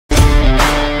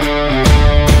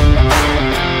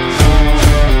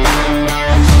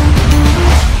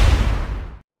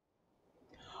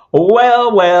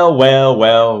Well.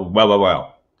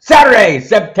 Saturday,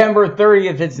 September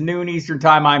 30th. It's noon Eastern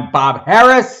Time. I'm Bob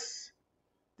Harris.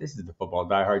 This is the Football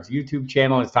Diehards YouTube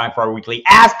channel. It's time for our weekly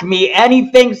Ask Me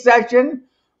Anything session.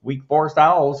 Week 4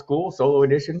 style, old school, solo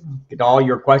edition. Get all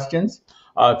your questions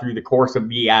through the course of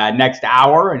the next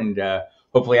hour and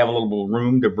hopefully have a little bit of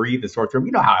room to breathe and sort through them.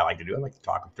 You know how I like to do it. I like to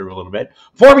talk them through a little bit.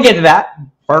 Before we get to that,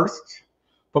 first,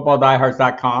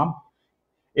 FootballDiehards.com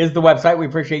is the website. We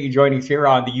appreciate you joining us here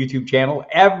on the YouTube channel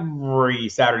every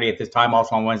Saturday at this time,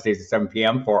 also on Wednesdays at 7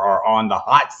 p.m. for our On the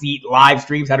Hot Seat live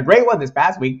streams. Had a great one this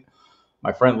past week.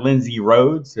 My friend Lindsay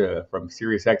Rhodes from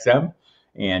SiriusXM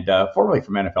and formerly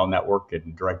from NFL Network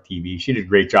and DirecTV. She did a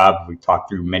great job. We talked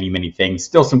through many things.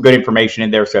 Still some good information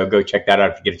in there, so go check that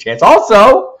out if you get a chance.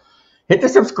 Also, hit the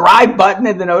subscribe button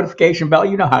and the notification bell.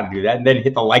 You know how to do that. And then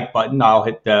hit the like button. I'll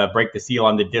hit break the seal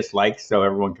on the dislikes so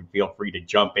everyone can feel free to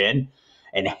jump in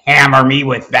and hammer me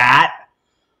with that.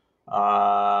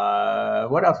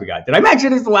 What else we got? Did I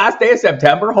mention it's the last day of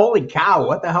September? Holy cow,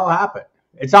 what the hell happened?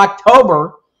 It's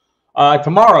October.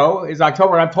 Tomorrow is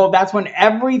October, and I'm told that's when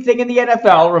everything in the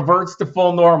NFL reverts to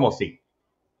full normalcy.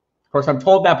 Of course, I'm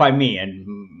told that by me,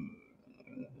 and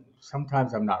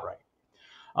sometimes I'm not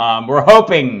right. We're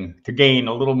hoping to gain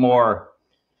a little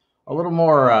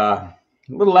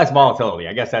less volatility.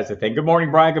 I guess that's the thing. Good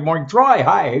morning, Brian. Good morning, Troy.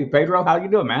 Hi. Hey, Pedro. How you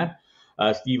doing, man?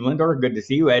 Steve Lindor, good to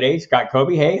see you. Ed H. Scott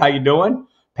Kobe, hey, how you doing?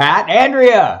 Pat,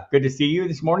 Andrea, good to see you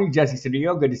this morning. Jesse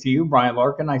Cedillo, good to see you. Brian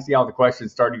Larkin, I see all the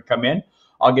questions starting to come in.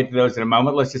 I'll get to those in a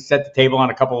moment. Let's just set the table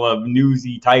on a couple of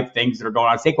newsy type things that are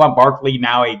going on. Saquon Barkley,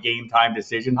 now a game time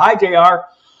decision. Hi, JR.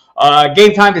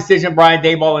 Game time decision, Brian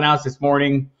Daboll announced this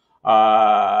morning.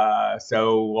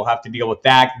 So we'll have to deal with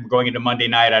that. Going into Monday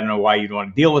night, I don't know why you'd want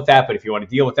to deal with that, but if you want to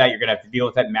deal with that, you're going to have to deal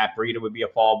with that. Matt Breida would be a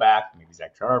fallback. Maybe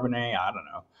Zach Charbonnet. I don't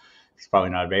know. He's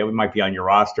probably not available. He might be on your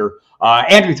roster.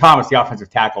 Andrew Thomas, the offensive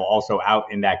tackle, also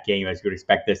out in that game, as you would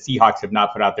expect. The Seahawks have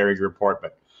not put out their injury report,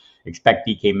 but expect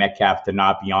DK Metcalf to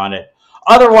not be on it.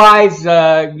 Otherwise,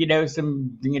 the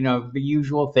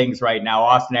usual things right now.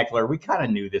 Austin Eckler, we kind of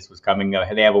knew this was coming.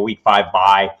 They have a Week 5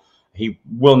 bye. He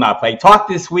will not play. Talked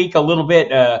this week a little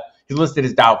bit. He's listed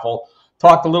as doubtful.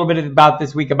 Talked a little bit about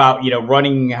this week about,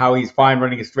 running, how he's fine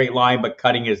running a straight line, but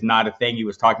cutting is not a thing. He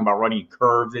was talking about running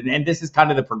curves. And this is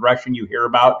kind of the progression you hear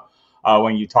about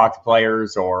when you talk to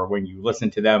players or when you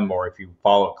listen to them or if you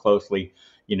follow it closely.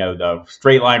 The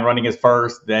straight line running is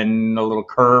first, then a little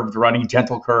curved running,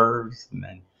 gentle curves, and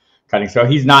then cutting. So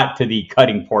he's not to the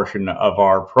cutting portion of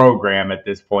our program at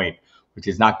this point, which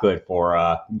is not good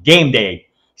for game day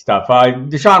stuff.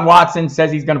 Deshaun Watson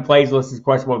says he's going to play. He's listed as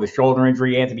questionable with a shoulder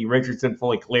injury. Anthony Richardson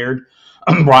fully cleared.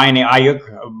 Brandon Ayuk,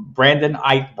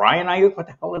 what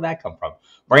the hell did that come from?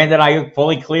 Brandon Ayuk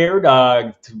fully cleared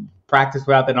to practice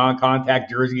without the non-contact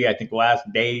jersey, I think last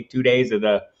 2 days of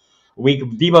the week.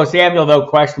 Deebo Samuel, though,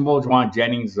 questionable. Juwan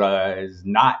Jennings is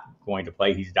not going to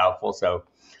play. He's doubtful. So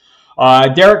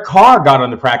Derek Carr got on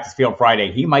the practice field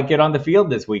Friday. He might get on the field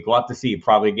this week. We'll have to see.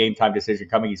 Probably a game-time decision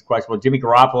coming. He's questionable. Jimmy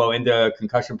Garoppolo into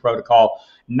concussion protocol.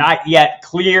 Not yet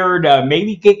cleared.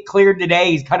 Maybe get cleared today.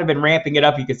 He's kind of been ramping it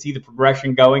up. You can see the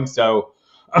progression going. So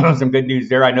some good news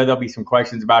there. I know there'll be some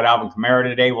questions about Alvin Kamara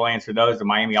today. We'll answer those. The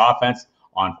Miami offense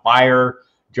on fire.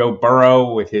 Joe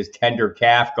Burrow with his tender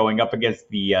calf going up against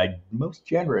the most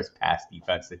generous pass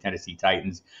defense, the Tennessee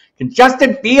Titans. Can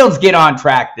Justin Fields get on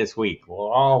track this week?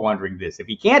 We're all wondering this. If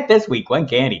he can't this week, when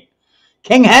can he?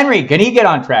 King Henry, can he get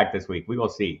on track this week? We will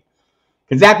see.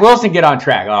 Can Zach Wilson get on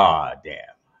track? Oh, damn.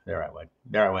 There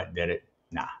I went and did it.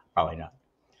 Nah, probably not.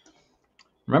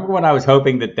 Remember when I was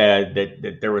hoping that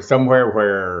there was somewhere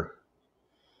where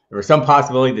there was some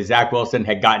possibility that Zach Wilson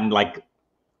had gotten like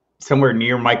somewhere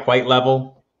near Mike White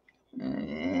level?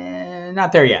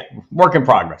 Not there yet. Work in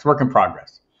progress.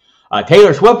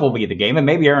 Taylor Swift will be at the game, and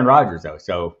maybe Aaron Rodgers, though.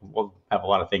 So we'll have a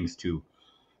lot of things to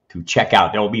check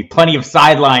out. There will be plenty of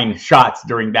sideline shots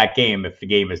during that game if the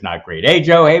game is not great. Hey,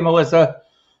 Joe. Hey, Melissa.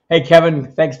 Hey, Kevin.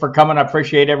 Thanks for coming. I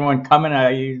appreciate everyone coming.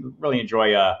 I really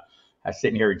enjoy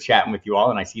sitting here and chatting with you all,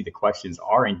 and I see the questions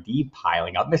are indeed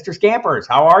piling up. Mr. Scampers,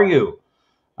 how are you?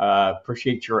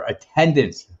 Appreciate your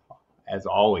attendance, as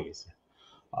always.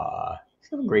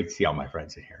 Great to see all my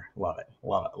friends in here. Love it.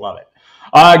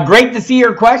 Great to see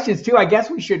your questions, too. I guess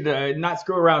we should not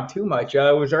screw around too much.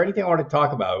 Was there anything I wanted to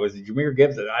talk about? Was it Jahmyr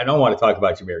Gibbs? I don't want to talk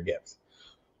about Jahmyr Gibbs.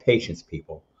 Patience,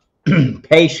 people.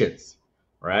 Patience,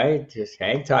 right? Just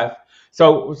hang tough.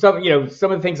 So, some of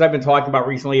the things I've been talking about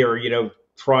recently are,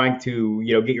 trying to,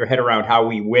 get your head around how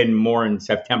we win more in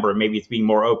September. Maybe it's being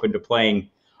more open to playing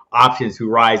options who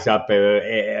rise up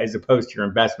as opposed to your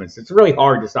investments. It's really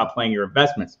hard to stop playing your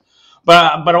investments. But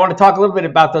I want to talk a little bit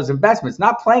about those investments.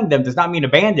 Not playing them does not mean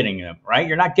abandoning them, right?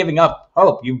 You're not giving up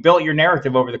hope. You built your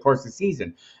narrative over the course of the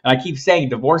season. And I keep saying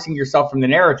divorcing yourself from the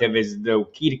narrative is the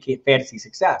key to fantasy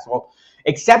success. Well,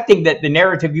 accepting that the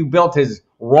narrative you built is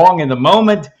wrong in the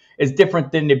moment is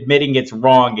different than admitting it's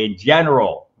wrong in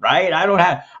general, right?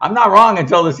 I'm not wrong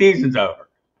until the season's over.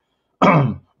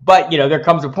 But, there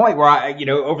comes a point where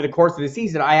over the course of the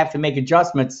season, I have to make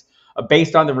adjustments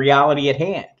based on the reality at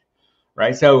hand.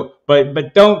 Right. So,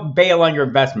 but don't bail on your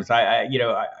investments.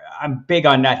 I'm big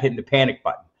on not hitting the panic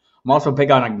button. I'm also big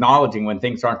on acknowledging when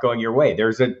things aren't going your way.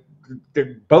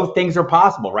 Both things are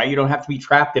possible, right? You don't have to be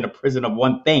trapped in a prison of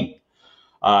one thing.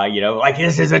 Like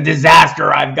this is a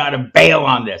disaster. I've got to bail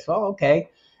on this. Well, okay.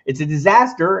 It's a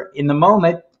disaster in the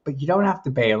moment, but you don't have to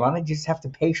bail on it. You just have to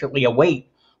patiently await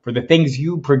for the things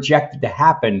you projected to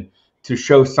happen to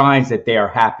show signs that they are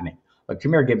happening. Look,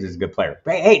 Jahmyr Gibbs is a good player.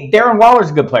 Hey, Darren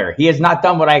Waller's a good player. He has not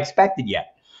done what I expected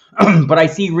yet. But I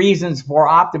see reasons for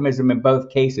optimism in both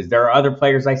cases. There are other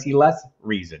players I see less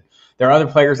reason. There are other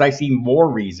players I see more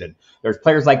reason. There's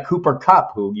players like Cooper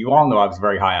Kupp, who you all know I was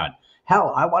very high on.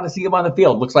 Hell, I want to see him on the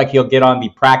field. Looks like he'll get on the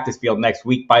practice field next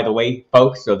week, by the way,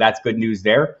 folks. So that's good news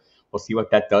there. We'll see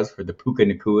what that does for the Puka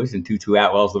Nakuas and Tutu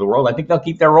Atwells of the world. I think they'll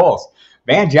keep their roles.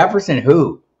 Van Jefferson,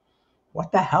 who?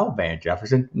 What the hell, Van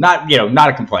Jefferson? Not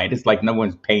a complaint. It's like no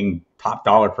one's paying top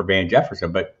dollar for Van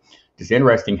Jefferson, but just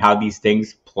interesting how these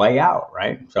things play out,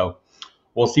 right? So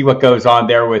we'll see what goes on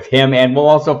there with him, and we'll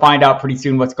also find out pretty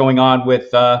soon what's going on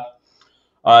with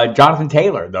Jonathan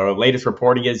Taylor. The latest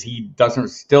reporting is he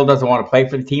still doesn't want to play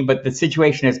for the team, but the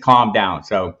situation has calmed down.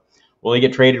 So will he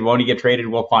get traded? Won't he get traded?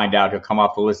 We'll find out. He'll come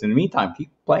off the list. In the meantime, keep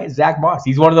playing Zach Moss.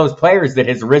 He's one of those players that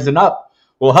has risen up.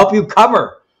 Will help you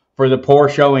cover for the poor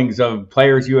showings of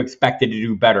players you expected to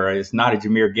do better. It's not a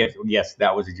Jahmyr Gibbs. Yes,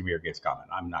 that was a Jahmyr Gibbs comment.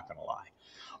 I'm not going to lie.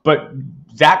 But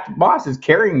Zach Moss is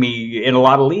carrying me in a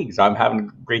lot of leagues. I'm having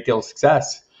a great deal of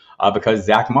success because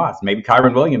Zach Moss. Maybe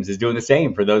Kyron Williams is doing the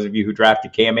same for those of you who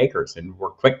drafted Cam Akers and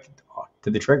were quick to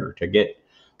the trigger to get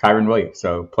Kyron Williams.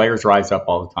 So players rise up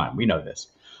all the time. We know this.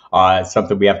 It's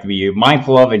something we have to be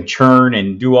mindful of and churn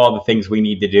and do all the things we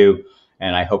need to do.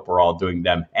 And I hope we're all doing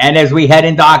them. And as we head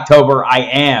into October, I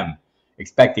am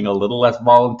expecting a little less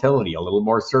volatility, a little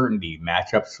more certainty.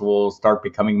 Matchups will start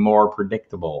becoming more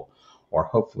predictable, or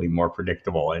hopefully more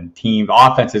predictable. And team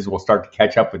offenses will start to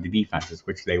catch up with the defenses,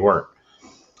 which they weren't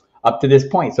up to this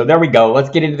point. So there we go.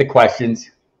 Let's get into the questions.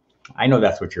 I know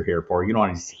that's what you're here for. You don't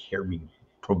want to hear me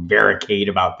prevaricate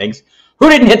about things. Who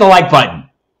didn't hit the like button?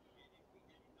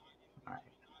 All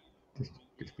right.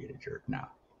 Just be a jerk now.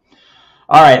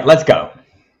 All right, let's go.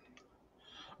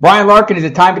 Brian Larkin, is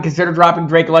it time to consider dropping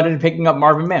Drake London and picking up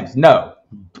Marvin Mims? No.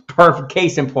 Perfect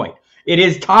case in point. It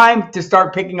is time to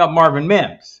start picking up Marvin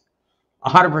Mims.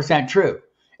 100% true.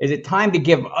 Is it time to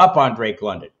give up on Drake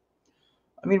London?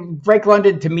 I mean, Drake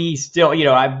London to me still,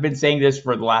 I've been saying this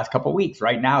for the last couple of weeks.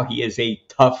 Right now, he is a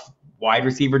tough wide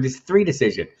receiver 3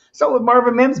 decision. So would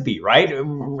Marvin Mims be, right,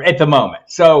 at the moment.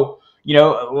 So,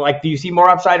 do you see more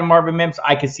upside in Marvin Mims?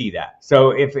 I could see that. So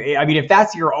if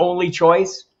that's your only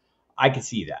choice, I could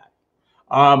see that.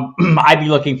 I'd be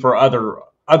looking for other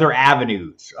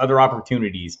avenues, other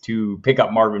opportunities to pick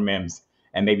up Marvin Mims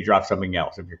and maybe drop something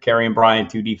else. If you're carrying Brian,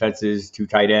 2 defenses, 2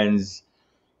 tight ends,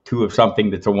 2 of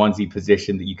something that's a onesie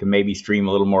position that you can maybe stream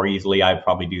a little more easily, I'd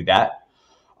probably do that.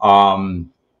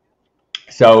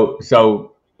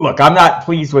 So look, I'm not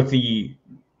pleased with the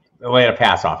Atlanta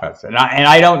pass offense, and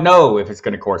I don't know if it's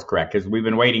going to course correct because we've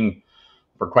been waiting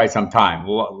for quite some time,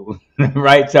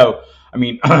 right? So I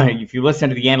mean, if you listen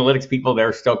to the analytics people,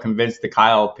 they're still convinced the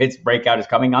Kyle Pitts breakout is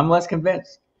coming. I'm less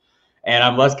convinced, and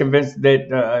I'm less convinced that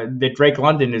that Drake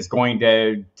London is going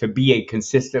to be a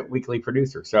consistent weekly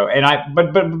producer. So,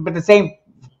 but the same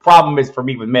problem is for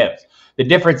me with Mims. The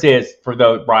difference is for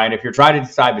those, Brian, if you're trying to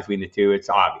decide between the two, it's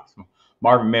obvious.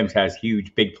 Marvin Mims has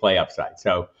huge big play upside.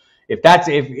 So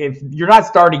if you're not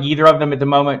starting either of them at the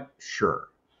moment, sure,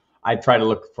 I'd try to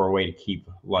look for a way to keep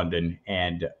London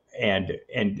and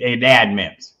add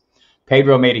Mims.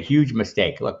 Pedro made a huge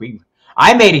mistake. Look,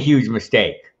 I made a huge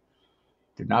mistake.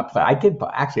 Did not play. I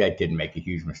didn't make a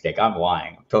huge mistake. I'm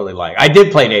lying. I'm totally lying. I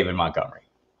did play David Montgomery.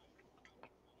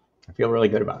 I feel really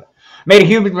good about it. Made a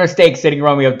huge mistake sitting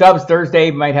Romeo Dubs Thursday.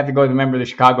 Might have to go with a member of the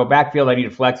Chicago backfield. I need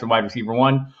a flex and wide receiver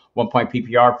 1. 1 point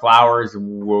PPR. Flowers,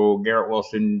 Garrett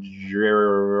Wilson,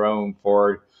 Jerome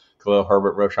Ford, Khalil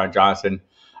Herbert, Roshan Johnson.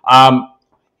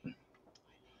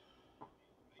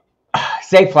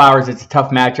 Say Flowers. It's a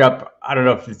tough matchup. I don't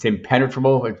know if it's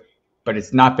impenetrable, but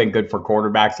it's not been good for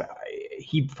quarterbacks.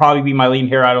 He'd probably be my lean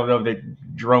here. I don't know that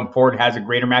Jerome Ford has a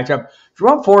greater matchup.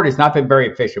 Jerome Ford has not been very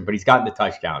efficient, but he's gotten the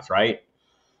touchdowns, right?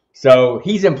 So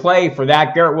he's in play for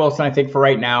that. Garrett Wilson, I think, for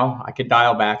right now. I could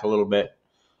dial back a little bit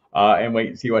and wait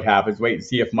and see what happens. Wait and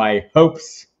see if my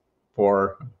hopes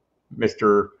for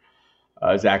Mr.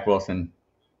 Zach Wilson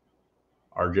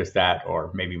are just that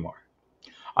or maybe more.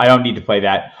 I don't need to play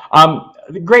that.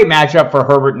 Great matchup for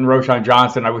Herbert and Roschon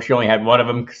Johnson. I wish you only had one of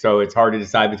them, so it's hard to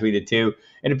decide between the two.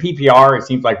 In a PPR, it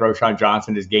seems like Roschon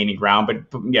Johnson is gaining ground,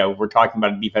 but we're talking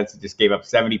about a defense that just gave up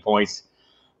 70 points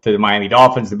to the Miami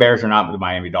Dolphins. The Bears are not the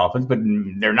Miami Dolphins, but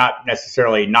they're not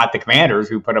necessarily not the Commanders,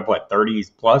 who put up,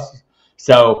 30s plus?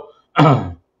 So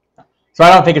so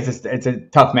I don't think it's a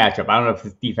tough matchup. I don't know if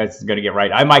this defense is going to get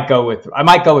right. I might go with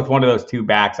one of those two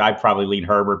backs. I'd probably lean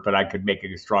Herbert, but I could make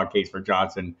a strong case for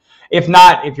Johnson. If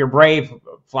not, if you're brave,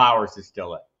 Flowers is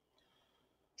still it.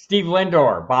 Steve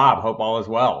Lindor, Bob, hope all is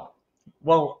well.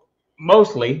 Well,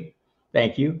 mostly,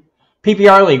 thank you.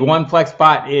 PPR League, one flex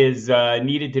spot is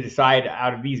needed to decide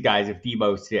out of these guys if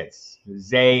Debo sits.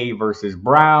 Zay versus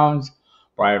Browns,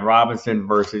 Brian Robinson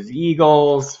versus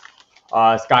Eagles,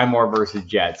 Sky Moore versus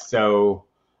Jets. So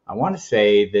I want to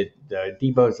say that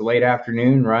Debo's late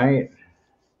afternoon, right?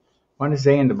 I want to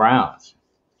say in the Browns.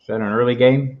 Is that an early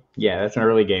game? Yeah, that's an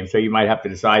early game. So you might have to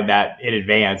decide that in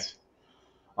advance.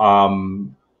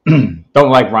 Don't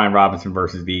like Brian Robinson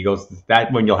versus the Eagles.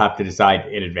 That one you'll have to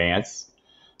decide in advance.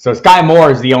 So Sky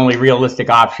Moore is the only realistic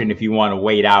option if you want to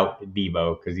wait out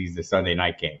Debo because he's the Sunday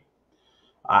night game.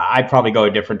 I'd probably go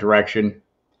a different direction.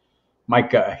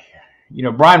 Mike,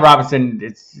 Brian Robinson,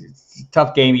 it's a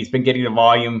tough game. He's been getting the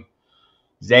volume.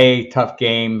 Zay, tough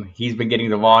game. He's been getting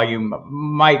the volume.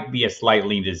 Might be a slight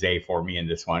lean to Zay for me in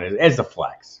this one as a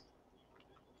flex.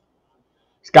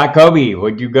 Scott Kobe,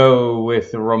 would you go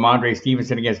with Ramondre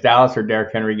Stevenson against Dallas or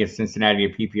Derrick Henry against Cincinnati, a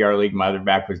PPR league? My other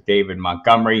back was David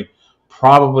Montgomery.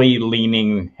 Probably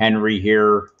leaning Henry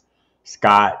here,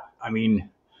 Scott. I mean,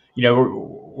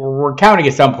 we're counting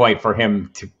at some point for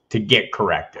him to get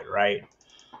corrected, right?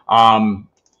 I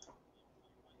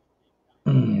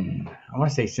want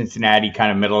to say Cincinnati,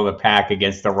 kind of middle of the pack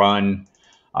against the run.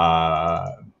 Yeah,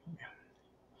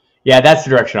 that's the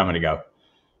direction I'm going to go.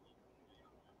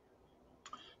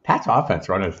 Pat's offense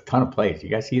running a ton of plays. You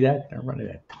guys see that? They're running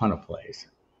a ton of plays.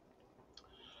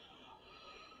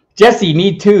 Jesse,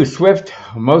 need two. Swift,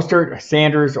 Mostert,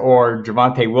 Sanders, or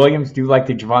Javonte Williams. Do like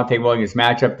the Javonte Williams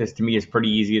matchup. This to me is pretty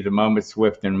easy at the moment.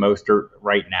 Swift and Mostert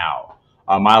right now.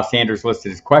 Miles Sanders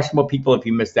listed as questionable. People, if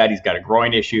you missed that, he's got a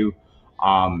groin issue.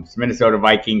 Some Minnesota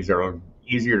Vikings are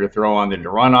easier to throw on than to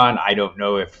run on. I don't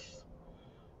know if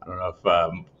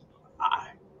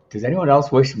does anyone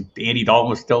else wish Andy Dalton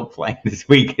was still playing this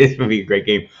week? This would be a great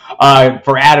game.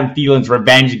 For Adam Thielen's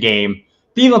revenge game.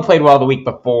 Thielen played well the week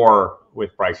before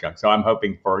with Bryce Young. So I'm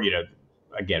hoping for,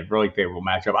 again, really favorable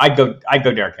matchup. I'd go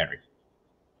Derrick Henry.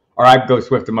 Or I'd go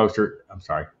Swift to Mostert. I'm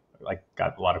sorry.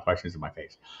 Got a lot of questions in my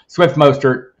face. Swift,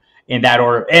 Mostert in that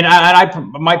order. And I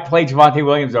might play Javonte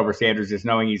Williams over Sanders, just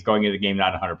knowing he's going into the game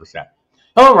not 100%.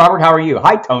 Hello, Robert. How are you?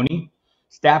 Hi, Tony.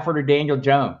 Stafford or Daniel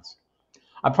Jones?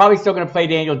 I'm probably still going to play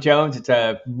Daniel Jones. It's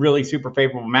a really super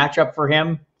favorable matchup for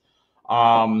him.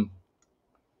 The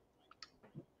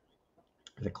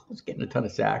Colts getting a ton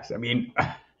of sacks. I mean,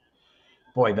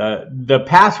 boy, the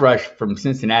pass rush from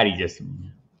Cincinnati just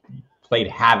played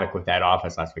havoc with that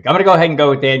offense last week. I'm going to go ahead and go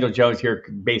with Daniel Jones here,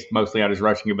 based mostly on his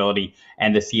rushing ability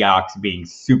and the Seahawks being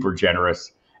super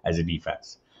generous as a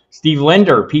defense. Steve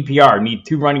Linder, PPR, need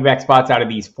two running back spots out of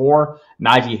these four.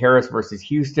 Najee Harris versus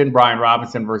Houston. Brian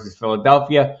Robinson versus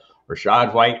Philadelphia.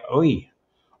 Rachaad White.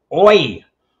 Oi.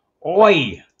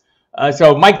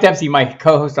 So Mike Dempsey, my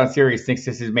co-host on Sirius, thinks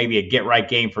this is maybe a get-right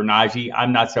game for Najee.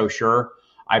 I'm not so sure.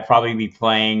 I'd probably be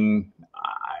playing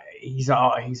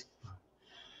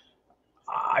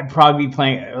I'd probably be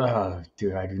playing.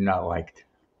 Dude, I do not like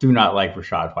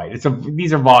Rachaad White.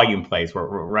 These are volume plays,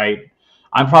 right?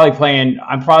 I'll play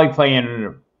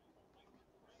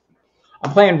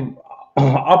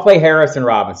Harris and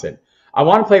Robinson. I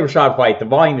want to play Rachaad White. The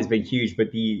volume has been huge, but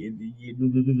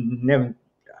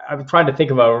I'm trying to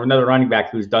think of another running back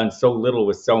who's done so little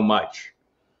with so much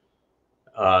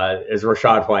as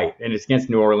Rachaad White, and it's against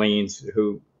New Orleans,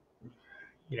 who,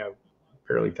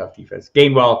 fairly tough defense.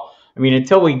 Gainwell. I mean,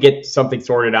 until we get something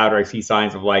sorted out or I see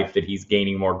signs of life that he's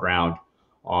gaining more ground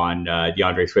on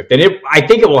DeAndre Swift. And I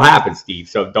think it will happen, Steve,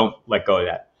 so don't let go of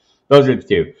that. Those are the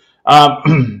two.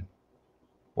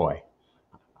 Boy,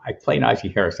 I play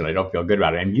Najee Harris, and I don't feel good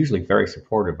about it. I'm usually very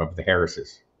supportive of the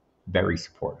Harrises. Very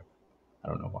supportive. I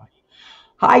don't know why.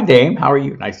 Hi, Dame. How are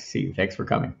you? Nice to see you. Thanks for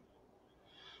coming.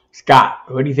 Scott,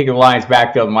 what do you think of the Lions'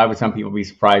 backfield, and why would some people be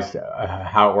surprised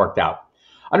how it worked out?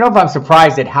 I don't know if I'm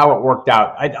surprised at how it worked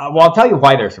out. Well, I'll tell you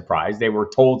why they're surprised. They were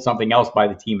told something else by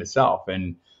the team itself,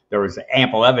 and there was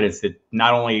ample evidence that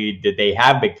not only did they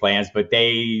have big plans, but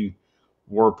they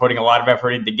were putting a lot of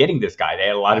effort into getting this guy. They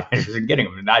had a lot of interest in getting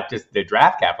him, not just the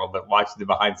draft capital, but watch the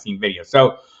behind-the-scenes video.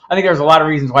 So I think there's a lot of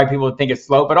reasons why people would think it's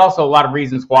slow, but also a lot of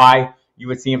reasons why you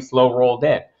would see him slow rolled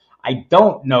in. I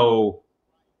don't know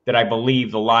that I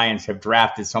believe the Lions have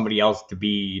drafted somebody else to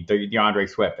be the DeAndre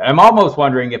Swift. And I'm almost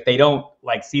wondering if they don't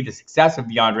see the success of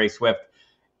DeAndre Swift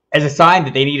as a sign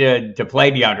that they need to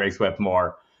play DeAndre Swift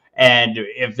more. And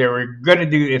if they were going to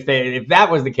do, if that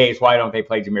was the case, why don't they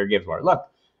play Jahmyr Gibbs more? Look,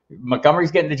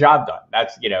 Montgomery's getting the job done.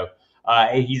 That's,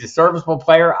 he's a serviceable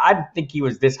player. I didn't think he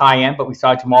was this high end, but we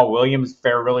saw Jamal Williams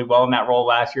fare really well in that role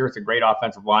last year. It's a great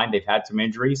offensive line. They've had some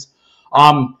injuries.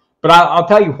 But I'll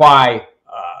tell you why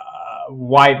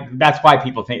that's why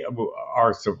people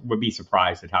would be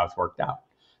surprised at how it's worked out.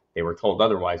 They were told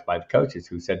otherwise by the coaches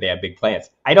who said they have big plans.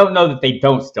 I don't know that they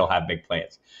don't still have big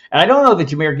plans. And I don't know that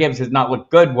Jahmyr Gibbs has not looked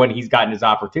good when he's gotten his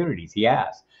opportunities. He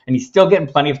has. And he's still getting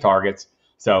plenty of targets.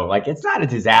 So, it's not a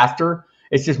disaster.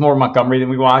 It's just more Montgomery than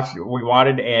we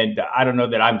wanted. And I don't know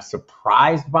that I'm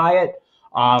surprised by it.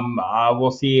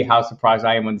 We'll see how surprised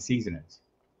I am when the season ends.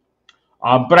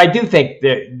 But I do think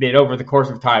that over the course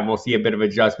of time, we'll see a bit of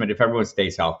adjustment if everyone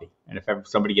stays healthy. And if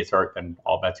somebody gets hurt, then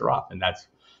all bets are off. And that's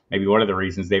maybe one of the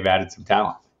reasons they've added some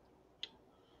talent.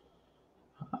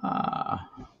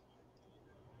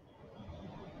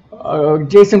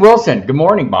 Jason Wilson, good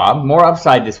morning, Bob. More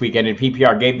upside this weekend in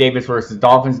PPR. Gabe Davis versus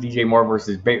Dolphins, DJ Moore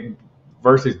versus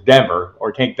Denver,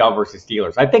 or Tank Dell versus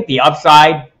Steelers. I think the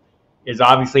upside is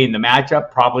obviously in the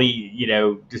matchup. Probably,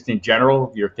 just in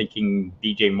general, you're thinking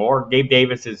DJ Moore. Gabe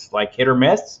Davis is hit or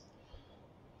miss.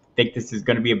 I think this is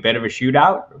going to be a bit of a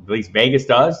shootout. At least Vegas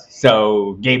does.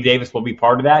 So Gabe Davis will be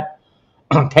part of that.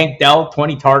 Tank Dell,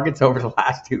 20 targets over the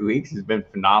last 2 weeks, has been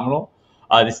phenomenal.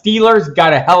 The Steelers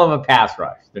got a hell of a pass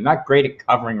rush. They're not great at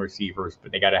covering receivers,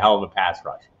 but they got a hell of a pass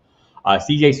rush.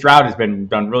 C.J. Stroud has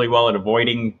done really well at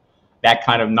avoiding that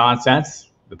kind of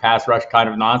nonsense, the pass rush kind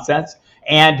of nonsense,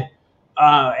 and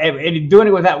doing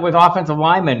it with offensive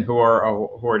linemen who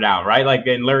are down, right?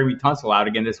 And Larry Tunsil out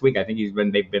again this week. I think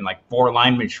they've been 4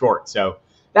 linemen short. So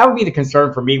that would be the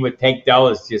concern for me with Tank Dell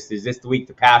is this the week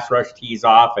the pass rush tees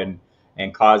off and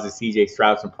causes C.J.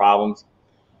 Stroud some problems?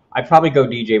 I'd probably go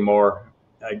DJ Moore.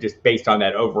 Just based on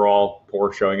that overall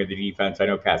poor showing of the defense. I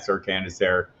know Pat Surtain is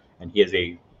there, and he is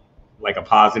a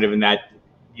positive in that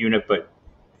unit, but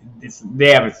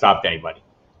they haven't stopped anybody.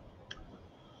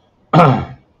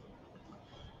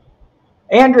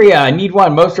 Andrea, need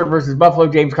one. Mostert versus Buffalo,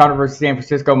 James Conner versus San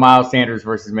Francisco, Miles Sanders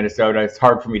versus Minnesota. It's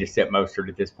hard for me to sit Mostert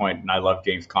at this point, and I love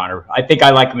James Conner. I think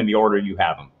I like him in the order you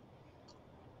have him.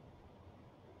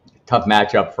 Tough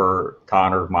matchup for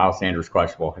Conner. Miles Sanders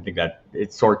questionable. I think that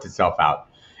it sorts itself out.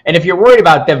 And if you're worried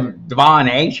about Devon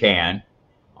Achane,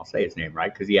 I'll say his name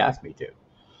right because he asked me to.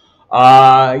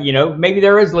 Maybe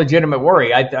there is legitimate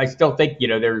worry. I still think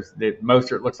there's that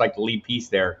Mostert looks like the lead piece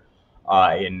there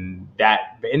in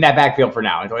that backfield for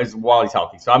now while he's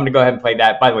healthy. So I'm going to go ahead and play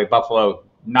that. By the way, Buffalo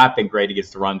not been great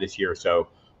against the run this year, so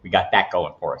we got that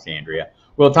going for us, Andrea.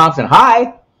 Will Thompson,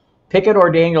 hi. Pickett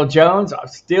or Daniel Jones? I'm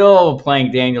still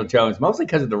playing Daniel Jones, mostly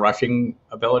because of the rushing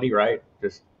ability, right?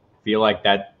 Just feel like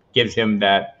that gives him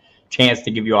that chance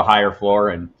to give you a higher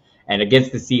floor, and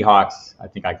against the Seahawks, I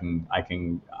think I can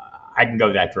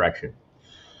go that direction.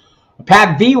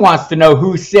 Pat V wants to know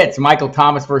who sits Michael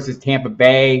Thomas versus Tampa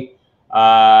Bay,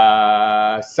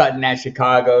 Sutton at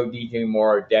Chicago, DJ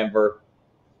Moore at Denver.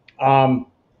 Probably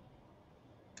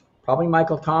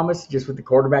Michael Thomas, just with the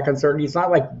quarterback uncertainty. It's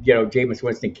not like Jameis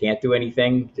Winston can't do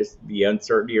anything, just the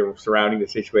uncertainty surrounding the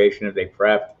situation if they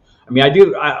prepped. I mean,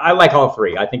 I like all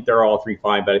three. I think they're all three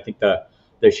fine, but I think the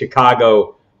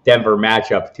Chicago-Denver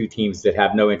matchup, two teams that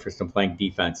have no interest in playing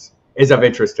defense, is of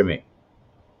interest to me.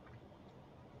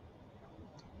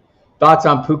 Thoughts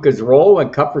on Puka's role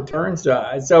when Cup returns?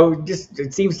 So just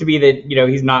it seems to be that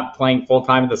he's not playing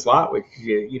full-time in the slot, which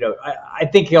I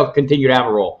think he'll continue to have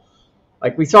a role.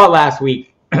 Like we saw last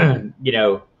week,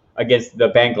 against the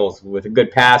Bengals with a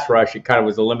good pass rush, it kind of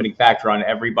was a limiting factor on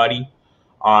everybody.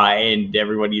 And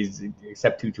everybody's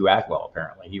except Tutu Atwell,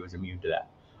 apparently. He was immune to that.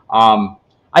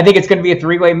 I think it's going to be a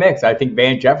three-way mix. I think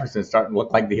Van Jefferson's starting to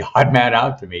look like the odd man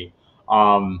out to me.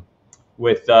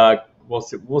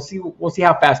 We'll see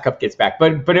how fast Kupp gets back.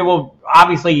 But it will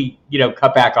obviously,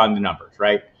 cut back on the numbers,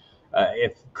 right?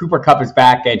 If Cooper Kupp is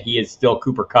back and he is still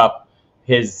Cooper Kupp,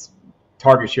 his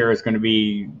target share is going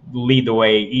to lead the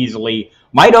way easily.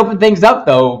 Might open things up,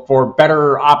 though, for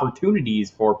better opportunities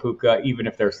for Puka, even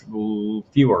if there's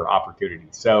fewer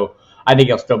opportunities. So I think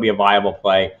he'll still be a viable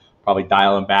play. Probably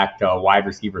dial him back to a wide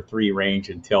receiver 3 range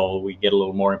until we get a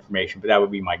little more information. But that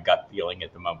would be my gut feeling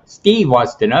at the moment. Steve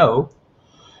wants to know,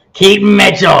 Keaton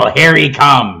Mitchell, here he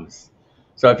comes.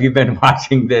 So if you've been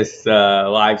watching this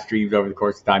live streams over the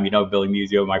course of time, you know Billy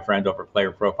Musio, my friends over at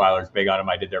Player Profiler, is big on him.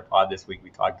 I did their pod this week. We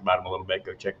talked about him a little bit.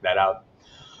 Go check that out.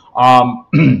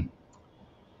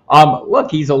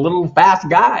 Look, he's a little fast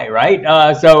guy, right?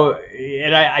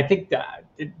 And I think that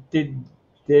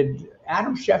did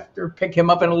Adam Schefter pick him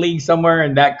up in a league somewhere,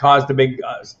 and that caused a big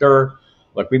stir?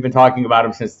 Look, we've been talking about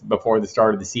him since before the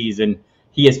start of the season.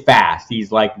 He is fast.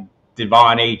 He's like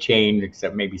Devon A-Chain,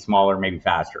 except maybe smaller, maybe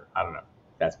faster. I don't know.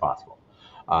 That's possible,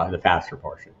 the faster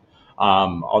portion.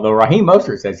 Although Raheem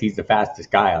Mostert says he's the fastest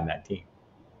guy on that team.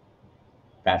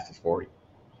 Fastest 40.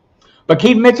 But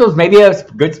Keaton Mitchell's maybe a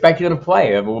good speculative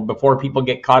play before people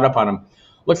get caught up on him.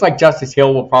 Looks like Justice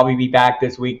Hill will probably be back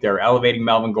this week. They're elevating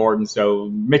Melvin Gordon, so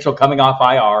Mitchell coming off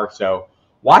IR. So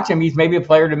watch him. He's maybe a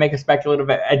player to make a speculative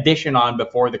addition on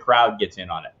before the crowd gets in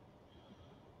on it.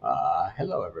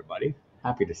 Hello, everybody.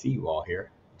 Happy to see you all here.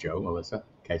 Joe, Melissa,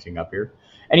 catching up here.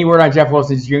 Any word on Jeff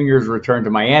Wilson Jr.'s return to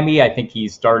Miami? I think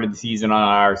he's started the season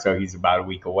on IR, so he's about a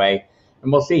week away. And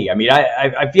we'll see. I mean,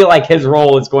 I feel like his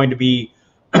role is going to be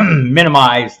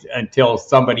minimized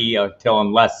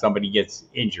unless somebody gets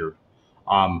injured.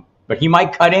 But he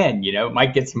might cut in,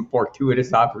 might get some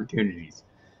fortuitous opportunities.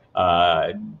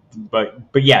 But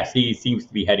yes, he seems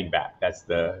to be heading back.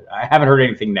 I haven't heard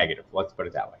anything negative. Let's put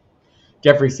it that way.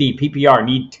 Jeffrey C. PPR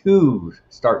need to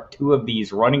start 2 of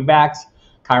these running backs.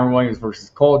 Kyron Williams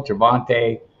versus Colt,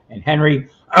 Javonte, and Henry.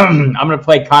 I'm going to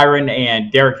play Kyron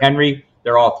and Derrick Henry.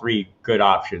 They're all 3 good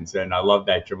options, and I love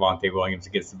that Javonte Williams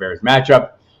against the Bears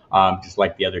matchup. Just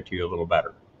like the other 2 a little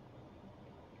better.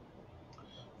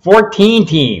 14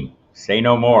 team. Say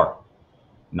no more.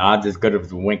 Nods as good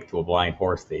as a wink to a blind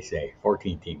horse, they say.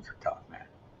 14 teams are tough, man.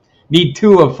 Need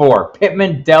 2 of 4.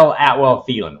 Pittman, Dell, Atwell,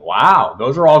 Thielen. Wow,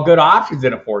 those are all good options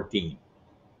in a 14.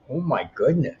 Oh, my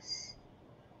goodness.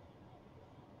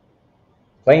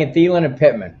 Playing Thielen and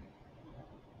Pittman.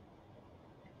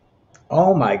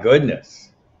 Oh, my goodness.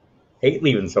 Hate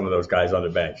leaving some of those guys on the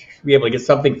bench. Should be able to get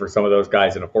something for some of those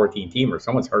guys in a 14-teamer.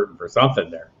 Someone's hurting for something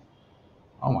there.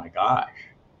 Oh, my gosh.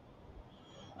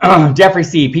 Jeffrey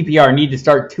C. PPR need to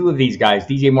start 2 of these guys.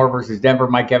 DJ Moore versus Denver.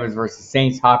 Mike Evans versus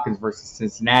Saints. Hopkins versus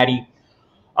Cincinnati.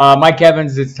 Mike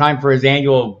Evans, it's time for his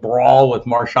annual brawl with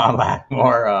Marshawn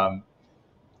Lattimore.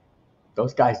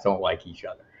 Those guys don't like each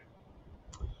other.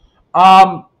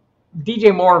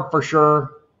 DJ Moore for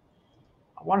sure.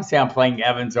 I want to say I'm playing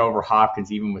Evans over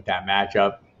Hopkins even with that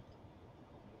matchup.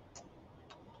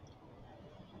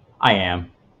 I am.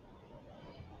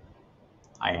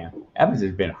 Evans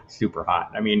has been super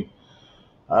hot. I mean,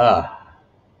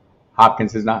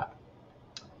 Hopkins is not.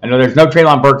 I know there's no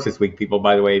Treylon Burks this week, people,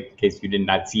 by the way, in case you did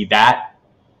not see that.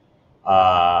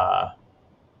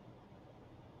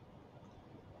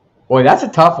 Boy, that's a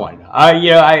tough one.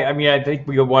 I think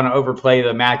we want to overplay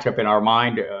the matchup in our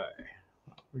mind.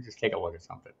 We'll just take a look at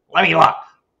something. Let me look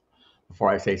before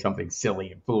I say something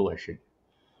silly and foolish and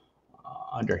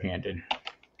underhanded.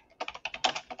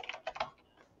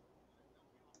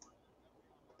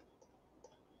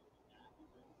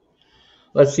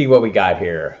 Let's see what we got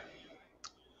here.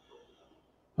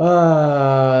 The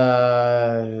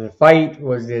fight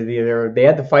was they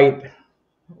had the fight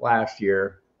last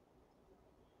year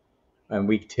in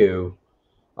week 2.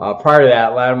 Prior to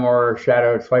that, Lattimore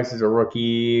shadowed twice as a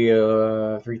rookie,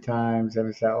 3 times,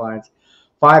 7 stat lines,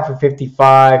 5 for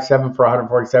 55, 7 for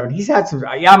 147. He's had some.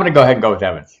 Yeah, I'm going to go ahead and go with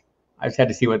Evans. I just had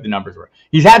to see what the numbers were.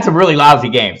 He's had some really lousy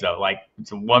games though, like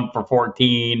some 1 for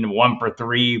 14, 1 for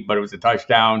 3, but it was a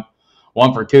touchdown.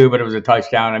 1 for 2, but it was a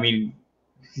touchdown. I mean,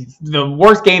 the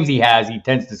worst games he has, he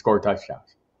tends to score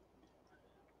touchdowns.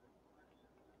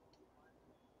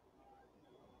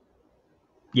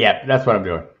 Yeah, that's what I'm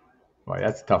doing. Boy,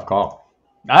 that's a tough call.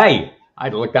 I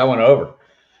had to look that one over.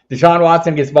 Deshaun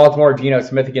Watson against Baltimore. Geno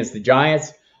Smith against the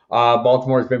Giants.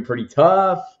 Baltimore's been pretty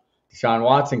tough. Deshaun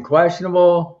Watson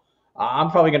questionable.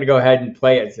 I'm probably going to go ahead and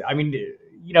play it. I mean,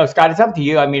 Scott, it's up to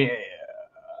you. I mean,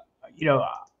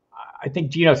 I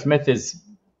think Geno Smith is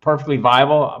perfectly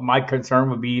viable. My concern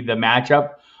would be the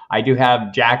matchup. I do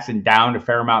have Jackson down a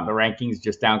fair amount in the rankings,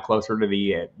 just down closer to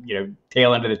the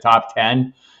tail end of the top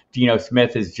 10. Geno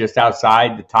Smith is just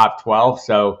outside the top 12.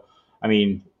 So, I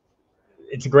mean,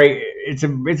 it's a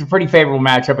pretty favorable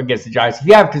matchup against the Giants. If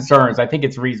you have concerns, I think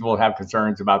it's reasonable to have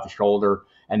concerns about the shoulder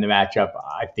and the matchup.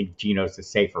 I think Geno's a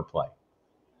safer play.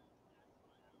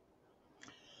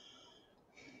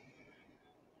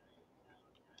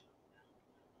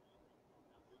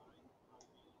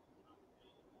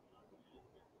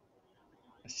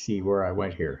 see where I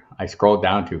went here. I scrolled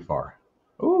down too far.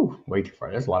 Ooh, way too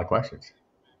far. There's a lot of questions.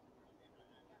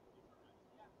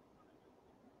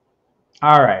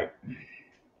 All right.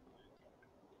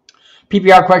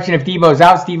 PPR question: if Debo's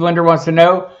out, Steve Linder wants to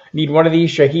know. Need one of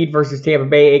these: Shaheed versus Tampa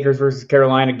Bay, Akers versus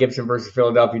Carolina, Gibson versus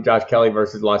Philadelphia, Josh Kelly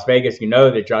versus Las Vegas. You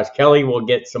know that Josh Kelly will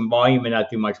get some volume and not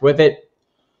do much with it.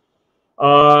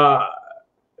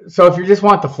 So if you just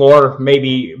want the floor,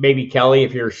 maybe Kelly.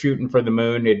 If you're shooting for the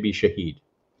moon, it'd be Shaheed.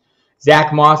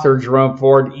 Zach Moss or Jerome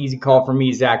Ford, easy call for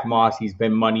me. Zach Moss, he's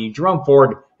been money. Jerome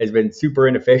Ford has been super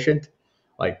inefficient.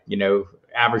 Like,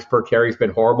 average per carry has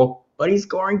been horrible, but he's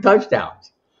scoring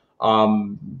touchdowns.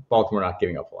 Baltimore not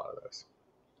giving up a lot of those.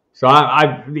 So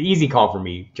the easy call for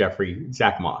me, Jeffrey,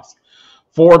 Zach Moss.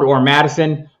 Ford or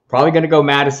Madison, probably going to go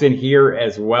Madison here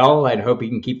as well. I hope he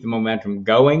can keep the momentum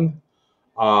going.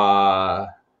 I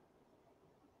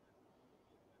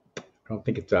don't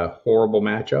think it's a horrible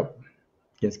matchup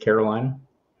against Carolina.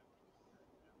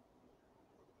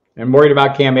 I'm worried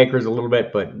about Cam Akers a little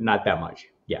bit, but not that much.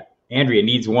 Yeah. Andrea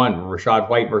needs one. Rashad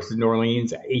White versus New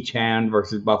Orleans. Achane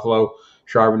versus Buffalo.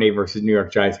 Charbonnet versus New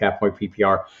York Giants, half-point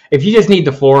PPR. If you just need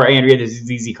the floor, Andrea, this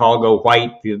is easy call. Go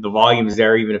White. The volume is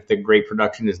there, even if the great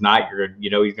production is not. He's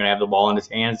going to have the ball in his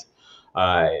hands.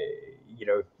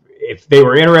 If they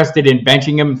were interested in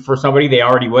benching him for somebody, they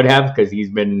already would have, because he's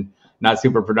been not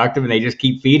super productive, and they just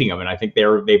keep feeding him, and I think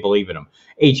they believe in him.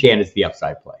 Achane is the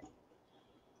upside play.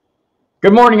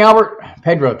 Good morning, Albert.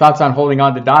 Pedro, thoughts on holding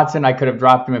on to Dotson? I could have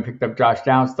dropped him and picked up Josh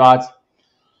Downs. Thoughts?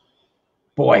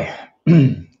 Boy,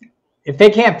 if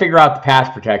they can't figure out the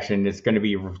pass protection, it's going to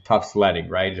be tough sledding,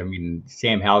 right? I mean,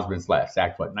 Sam Howell's been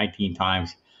sacked, 19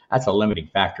 times? That's a limiting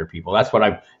factor, people. That's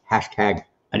what hashtag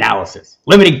analysis.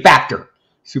 Limiting factor.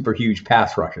 Super huge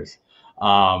pass rushes.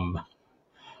 So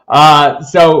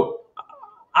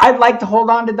I'd like to hold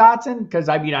on to Dotson because,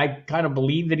 I kind of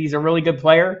believe that he's a really good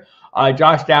player.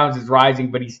 Josh Downs is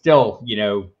rising, but he's still,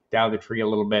 down the tree a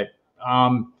little bit.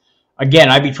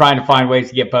 Again, I'd be trying to find ways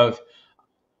to get both.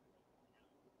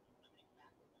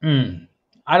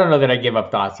 I don't know that I give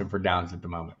up Dotson for Downs at the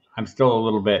moment. I'm still a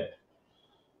little bit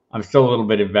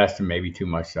invested, maybe too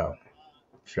much so.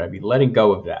 Should I be letting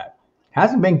go of that?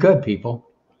 Hasn't been good, people.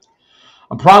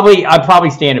 I'd probably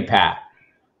stand at pat.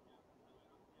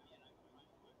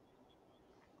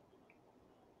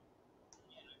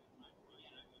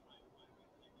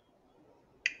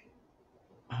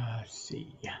 Let's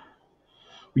see.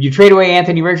 Would you trade away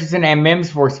Anthony Richardson and Mims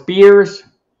for Spears,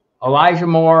 Elijah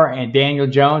Moore, and Daniel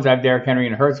Jones? I have Derrick Henry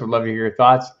and Hurts. Would love to hear your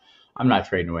thoughts. I'm not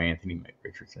trading away Anthony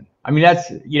Richardson.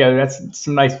 That's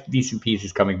some nice, decent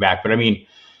pieces coming back. But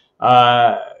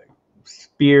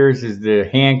Spears is the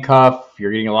handcuff.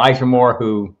 You're getting Elijah Moore,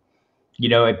 who,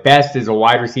 at best is a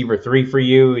wide receiver 3 for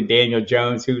you, and Daniel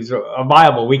Jones, who's a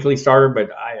viable weekly starter. But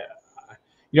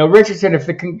Richardson, if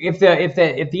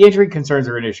the injury concerns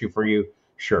are an issue for you,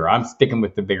 sure, I'm sticking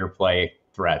with the bigger play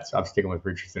threats. I'm sticking with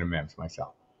Richardson and Mims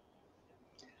myself.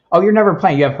 Oh, you're never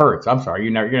playing. You have Hurts. I'm sorry,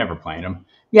 you're never playing him.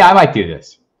 Yeah, I might do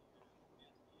this.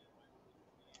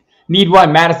 Need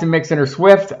one, Madison, Mixon, or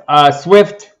Swift?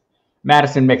 Swift,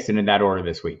 Madison, Mixon in that order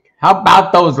this week. How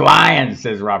about those Lions,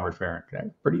 says Robert Farron. That's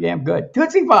pretty damn good.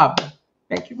 Tootsie Pop,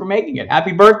 thank you for making it.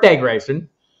 Happy birthday, Grayson.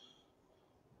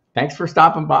 Thanks for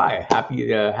stopping by. Happy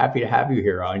to have you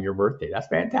here on your birthday. That's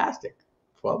fantastic.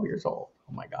 12 years old.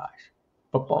 Oh, my gosh.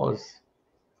 Football is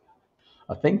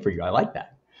a thing for you. I like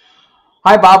that.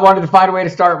 Hi, Bob. Wanted to find a way to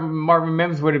start Marvin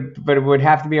Mims, but it would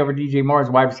have to be over DJ Moore as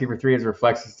wide receiver 3 as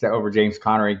reflexes over James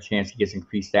Conner. Any chance he gets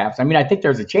increased snaps? I think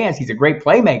there's a chance. He's a great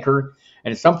playmaker,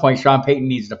 and at some point, Sean Payton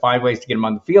needs to find ways to get him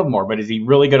on the field more. But is he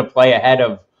really going to play ahead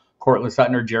of Courtland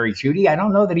Sutton or Jerry Jeudy? I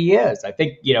don't know that he is. I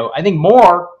think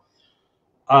more.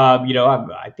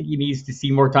 I think he needs to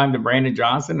see more time than Brandon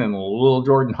Johnson and a little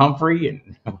Jordan Humphrey,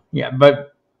 and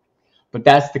but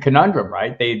that's the conundrum,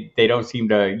 right? They don't seem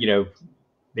to,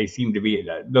 they seem to be,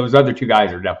 those other 2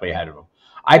 guys are definitely ahead of him.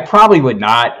 I probably would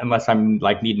not, unless I'm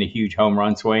needing a huge home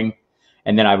run swing,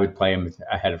 and then I would play him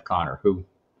ahead of Connor, who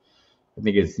I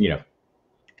think is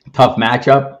tough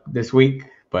matchup this week,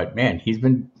 but man, he's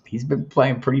been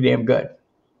playing pretty damn good.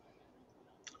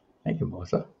 Thank you,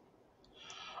 Melissa.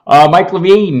 Mike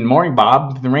Levine, morning,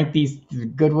 Bob. Rank these: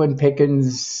 Goodwin,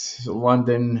 Pickens,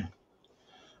 London.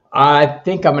 I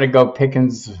think I'm going to go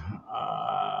Pickens.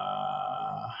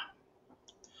 I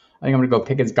think I'm going to go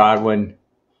Pickens, Godwin,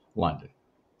 London.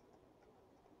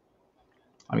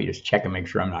 Let me just check and make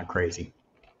sure I'm not crazy.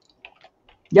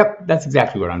 Yep, that's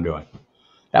exactly what I'm doing.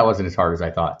 That wasn't as hard as I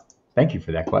thought. Thank you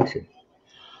for that question.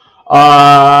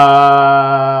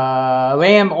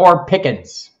 Lamb or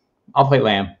Pickens? I'll play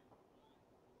Lamb.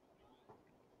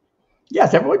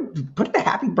 Yes, everyone put the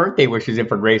happy birthday wishes in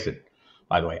for Grayson,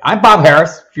 by the way. I'm Bob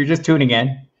Harris. If you're just tuning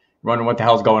in, wondering what the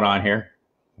hell's going on here,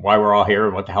 why we're all here,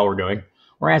 and what the hell we're doing.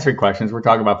 We're answering questions. We're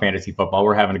talking about fantasy football.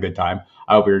 We're having a good time.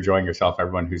 I hope you're enjoying yourself,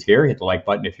 everyone who's here. Hit the like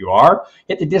button if you are.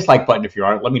 Hit the dislike button if you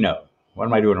aren't. Let me know. What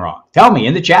am I doing wrong? Tell me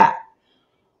in the chat.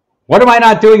 What am I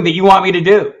not doing that you want me to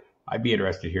do? I'd be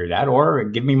interested to hear that. Or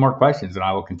give me more questions, and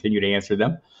I will continue to answer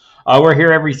them. We're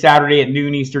here every Saturday at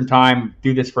noon Eastern time.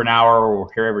 Do this for an hour.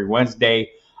 We're here every Wednesday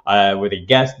with a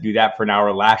guest. Do that for an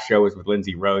hour. Last show was with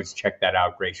Lindsay Rhodes. Check that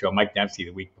out. Great show. Mike Dempsey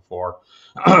the week before.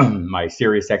 My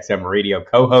Sirius XM radio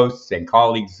co-hosts and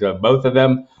colleagues, both of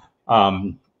them.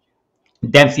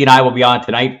 Dempsey and I will be on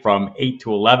tonight from 8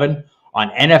 to 11 on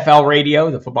NFL Radio,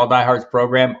 the Football Diehards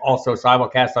program. Also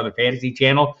simulcast on the Fantasy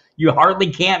Channel. You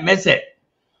hardly can't miss it.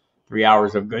 3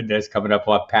 hours of goodness coming up.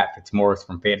 We'll have Pat Fitzmaurice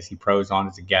from Fantasy Pros on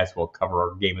as a guest. We'll cover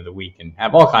our game of the week and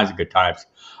have all kinds of good times.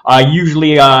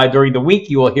 Usually during the week,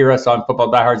 you will hear us on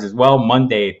Football Diehards as well,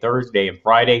 Monday, Thursday, and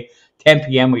Friday. 10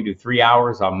 p.m. We do 3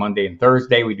 hours on Monday and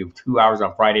Thursday. We do 2 hours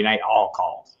on Friday night, all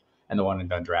calls. And the one and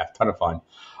done draft. Ton of fun.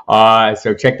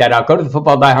 So check that out. Go to the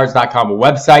FootballDiehards.com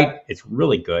website. It's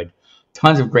really good.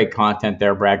 Tons of great content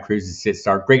there. Brad Cruz is sit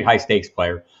star. Great high stakes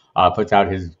player. Puts out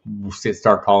his sit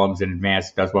star columns in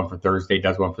advance. Does one for Thursday.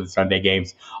 Does one for the Sunday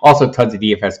games. Also tons of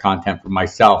DFS content from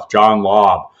myself, John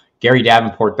Laub. Gary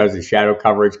Davenport does his shadow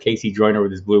coverage. Casey Joyner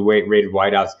with his blue rated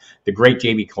wideouts. The great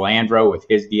Jamie Calandro with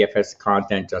his DFS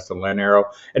content. Justin Lenaro.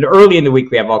 And early in the week,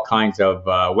 we have all kinds of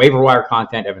waiver wire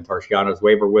content. Evan Tarciano's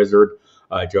Waiver Wizard.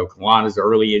 Joe Kalana's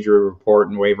early injury report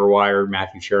and waiver wire.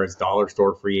 Matthew Sharon's dollar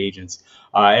store free agents.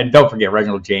 And don't forget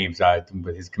Reginald James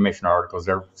with his commissioner articles.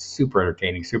 They're super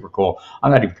entertaining, super cool.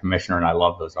 I'm not even commissioner, and I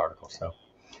love those articles. So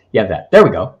you have that. There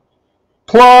we go.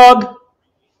 Plug.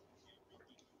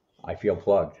 I feel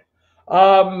plugged.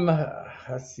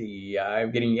 Let's see.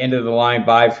 I'm getting end of the line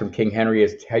vibes from King Henry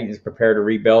as Titans prepare to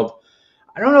rebuild.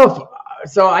 I don't know if...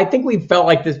 So I think we've felt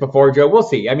like this before, Joe. We'll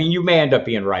see. I mean, you may end up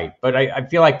being right, but I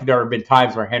feel like there have been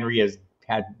times where Henry has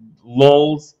had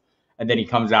lulls, and then he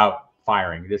comes out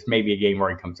firing. This may be a game where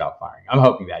he comes out firing. I'm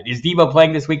hoping that. Is Debo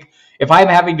playing this week? If I'm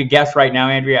having to guess right now,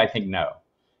 Andrea, I think no.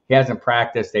 He hasn't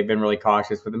practiced. They've been really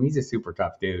cautious with him. He's a super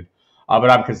tough dude,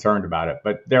 but I'm concerned about it.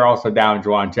 But they're also down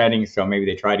Juwan Jennings, so maybe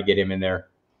they try to get him in there.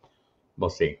 We'll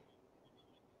see.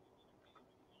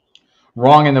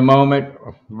 Wrong in the moment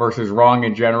versus wrong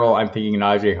in general. I'm thinking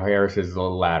Najee Harris is the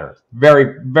latter.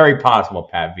 Very, very possible,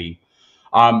 Pat V.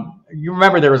 You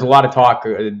remember there was a lot of talk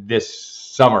this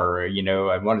summer. You know,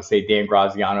 I want to say Dan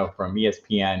Graziano from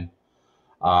ESPN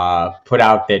put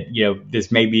out that, you know, this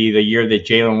may be the year that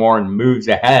Jaylen Warren moves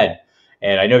ahead.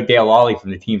 And I know Dale Lawley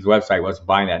from the team's website wasn't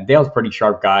buying that. And Dale's a pretty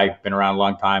sharp guy, been around a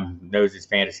long time, knows his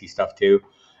fantasy stuff too.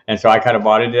 And so I kind of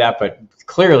bought into that, but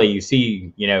clearly you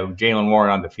see, you know, Jaylen Warren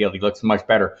on the field. He looks much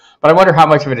better. But I wonder how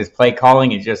much of it is play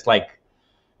calling and just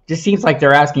seems like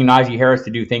they're asking Najee Harris to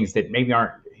do things that maybe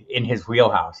aren't in his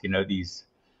wheelhouse. You know, these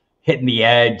hitting the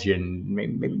edge and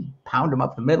maybe pound him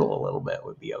up the middle a little bit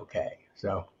would be okay.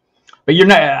 So, but you're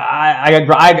not. I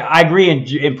agree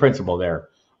in principle there,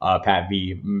 Pat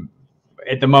V.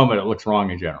 At the moment, it looks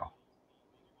wrong in general.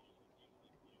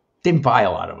 Didn't buy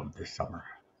a lot of them this summer.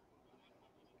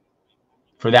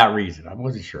 For that reason, I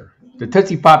wasn't sure. The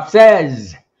Tootsie Pop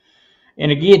says,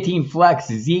 in a guillotine flex,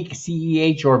 Zeke,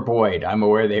 CEH, or Boyd. I'm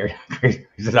aware they are crazy.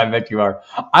 I bet you are.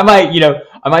 I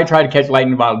might try to catch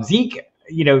lightning bottom. Zeke,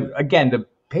 you know, again, the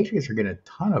Patriots are getting a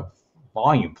ton of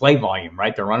play volume,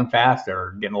 right? They're running fast.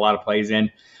 They're getting a lot of plays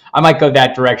in. I might go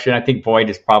that direction. I think Boyd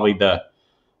is probably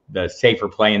the safer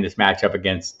play in this matchup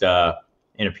against in a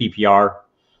PPR.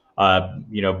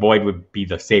 You know, Boyd would be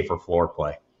the safer floor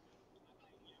play.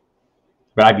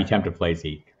 But I'd be tempted to play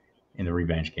Zeke in the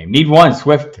revenge game. Need one,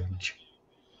 Swift,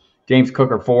 James Cook,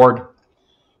 or Ford.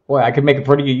 Boy, I could make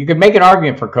you could make an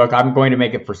argument for Cook. I'm going to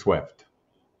make it for Swift.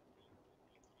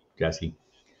 Jesse.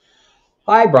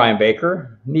 Hi, Brian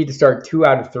Baker. Need to start 2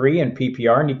 out of 3 in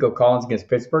PPR. Nico Collins against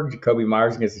Pittsburgh. Jacoby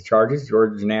Myers against the Chargers.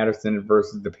 George Addison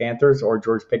versus the Panthers. Or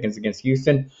George Pickens against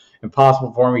Houston.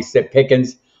 Impossible for me. Sit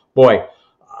Pickens. Boy,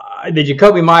 the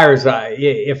Jacoby Myers,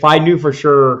 if I knew for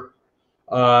sure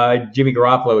Jimmy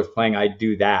Garoppolo was playing, I'd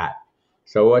do that.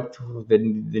 So what the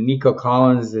Nico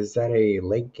Collins, is that a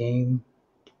late game?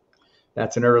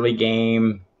 That's an early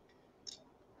game.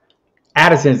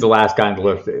 Addison's the last guy on the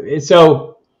list.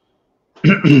 So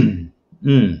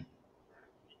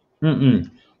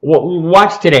Well,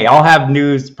 watch today. I'll have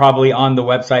news probably on the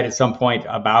website at some point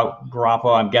about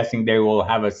Garoppolo. I'm guessing they will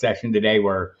have a session today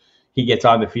where he gets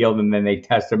on the field and then they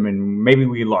test him, and maybe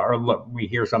we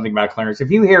hear something about clearance.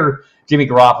 If you hear Jimmy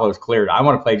Garoppolo's cleared, I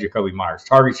want to play Jacoby Myers.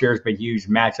 Target share has been huge,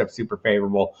 matchup super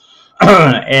favorable.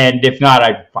 And if not,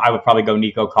 I would probably go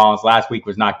Nico Collins. Last week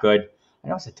was not good. I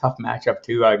know it's a tough matchup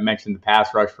too. I mentioned the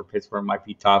pass rush for Pittsburgh might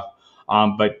be tough,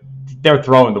 but they're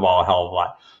throwing the ball a hell of a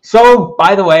lot. So,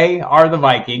 by the way, are the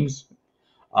Vikings.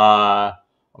 I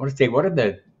want to say, what are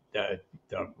the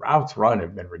routes run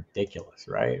have been ridiculous,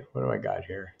 right? What do I got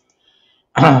here?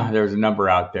 There's a number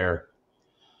out there.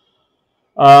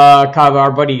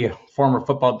 Our buddy, former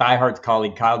Football Diehards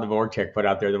colleague Kyle Dvorak put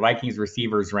out there, the Vikings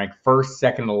receivers rank 1st,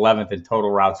 2nd, and 11th in total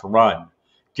routes run.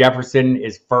 Jefferson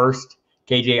is 1st.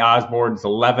 KJ Osborne's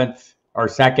 11th or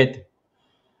 2nd.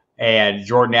 And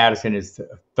Jordan Addison is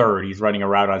 3rd. He's running a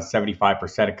route on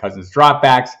 75% of Cousins'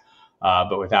 dropbacks.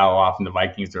 But with how often the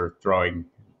Vikings are throwing,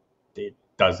 it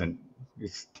doesn't.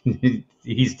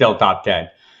 He's still top 10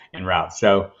 in routes.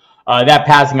 So that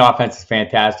passing offense is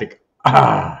fantastic.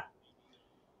 I'm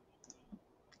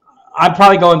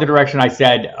probably going the direction I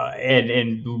said,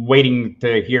 and waiting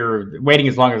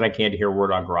as long as I can to hear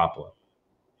word on Garoppolo.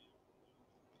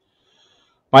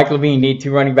 Mike Levine, need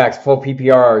 2 running backs, full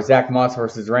PPR. Zach Moss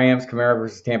versus Rams, Kamara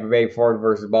versus Tampa Bay, Ford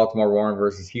versus Baltimore, Warren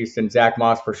versus Houston. Zach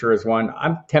Moss for sure is one.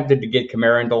 I'm tempted to get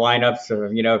Kamara into lineups. So,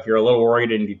 if you're a little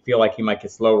worried and you feel like he might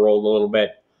get slow rolled a little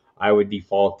bit, I would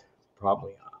default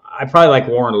probably. I probably like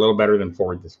Warren a little better than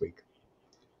Ford this week.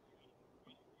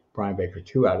 Brian Baker,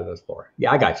 2 out of those 4.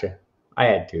 Yeah, I got you. I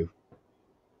had 2.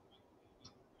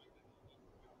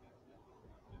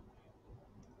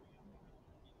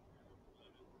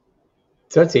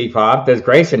 So let's see, Pop. Does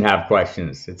Grayson have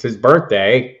questions? It's his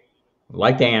birthday. I'd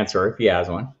like to answer if he has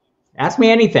one. Ask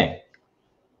me anything.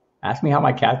 Ask me how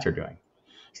my cats are doing.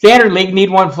 Standard League, need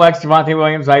 1 flex, Javonte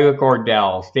Williams, Ayuk, or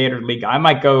Dell. Standard League, I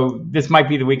might go. This might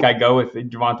be the week I go with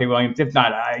Javonte Williams. If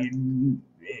not,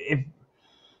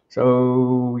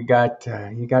 so we got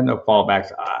you got no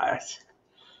fallbacks.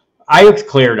 Ayuk's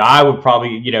cleared. I would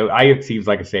probably, Ayuk seems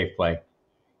like a safe play.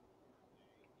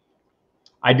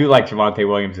 I do like Javonte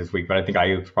Williams this week, but I think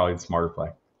Ayuk's probably the smarter play.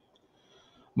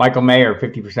 Michael Mayer,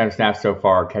 50% of snaps so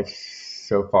far. Catch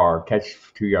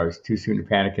 2 yards. Too soon to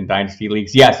panic in Dynasty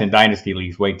Leagues. Yes, in Dynasty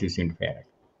Leagues, way too soon to panic.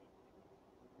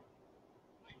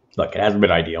 Look, it hasn't been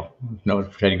ideal. No one's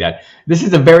pretending that. This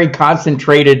is a very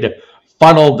concentrated,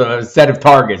 funneled set of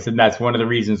targets, and that's one of the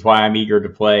reasons why I'm eager to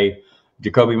play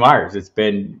Jacoby Myers. It's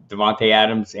been Devontae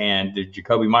Adams and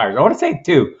Jacoby Myers. I want to say,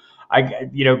 too,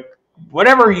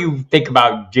 whatever you think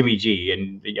about Jimmy G,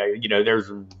 and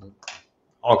there's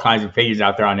all kinds of opinions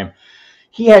out there on him,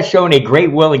 he has shown a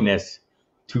great willingness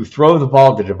to throw the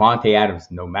ball to Devontae Adams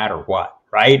no matter what,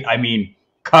 right? I mean,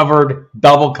 covered,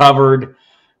 double covered,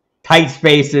 tight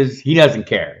spaces. He doesn't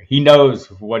care. He knows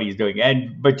what he's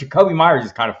doing. But Jacoby Myers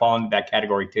is kind of falling into that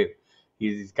category too.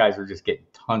 These guys are just getting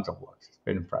tons of looks. It's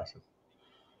been impressive.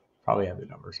 Probably have the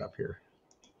numbers up here.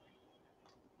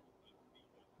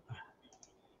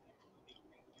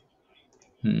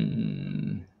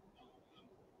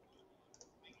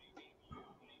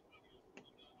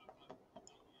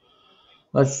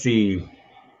 Let's see.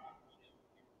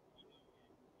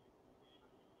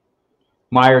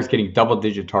 Myers getting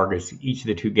double-digit targets each of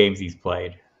the 2 games he's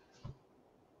played.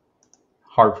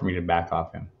 Hard for me to back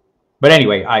off him. But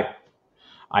anyway, I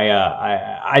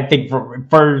think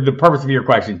for the purpose of your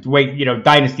question,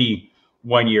 Dynasty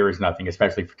 1 year is nothing,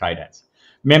 especially for tight ends.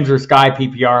 Mims or Sky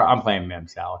PPR, I'm playing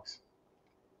Mims, Alex.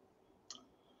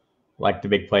 Like the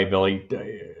big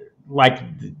playability, like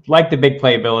the big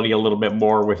playability a little bit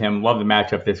more with him. Love the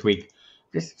matchup this week.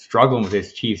 Just struggling with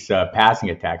his Chiefs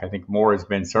passing attack. I think Moore has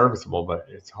been serviceable, but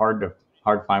it's hard to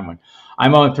find one.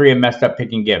 I'm 0-3 and messed up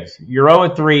picking Gibbs. You're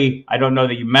 0-3. I don't know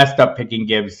that you messed up picking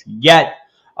Gibbs yet,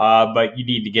 but you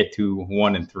need to get to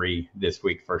 1-3 this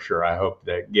week for sure. I hope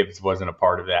that Gibbs wasn't a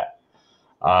part of that.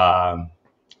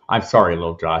 I'm sorry,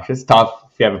 little Josh. It's tough.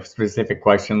 If you have a specific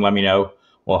question, let me know.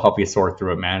 We'll help you sort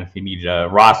through it, man, if you need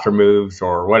roster moves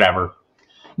or whatever.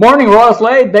 Morning, Royal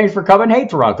Slade. Thanks for coming. Hey,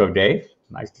 Toronto Dave.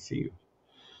 Nice to see you.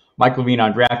 Mike Levine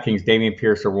on DraftKings, Damian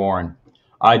Pierce or Warren?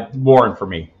 Warren for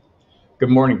me. Good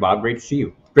morning, Bob. Great to see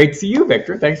you. Great to see you,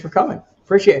 Victor. Thanks for coming.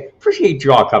 Appreciate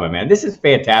you all coming, man. This is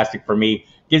fantastic for me.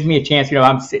 Gives me a chance.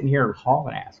 I'm sitting here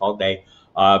hauling ass all day,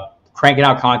 cranking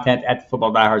out content at the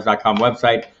FootballDiehards.com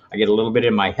website. I get a little bit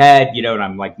in my head, and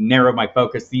I'm like narrow my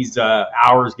focus. These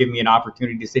hours give me an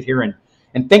opportunity to sit here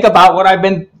and think about what I've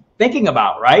been thinking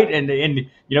about, right? And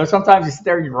sometimes you sit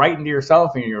there and you're writing to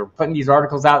yourself and you're putting these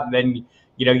articles out, and then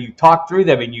you talk through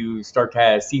them and you start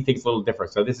to see things a little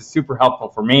different. So this is super helpful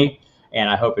for me, and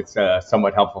I hope it's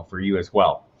somewhat helpful for you as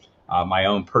well. My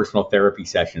own personal therapy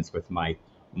sessions with my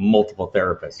multiple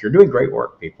therapists. You're doing great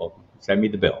work, people. Send me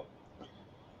the bill.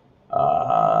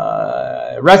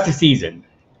 Rest of season.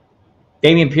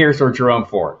 Dameon Pierce or Jerome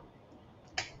Ford.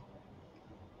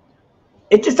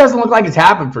 It just doesn't look like it's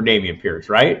happened for Dameon Pierce,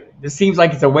 right? This seems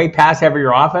like it's a way pass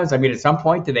heavier offense. I mean, at some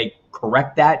point, do they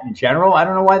correct that in general? I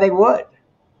don't know why they would.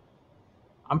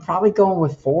 I'm probably going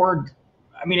with Ford.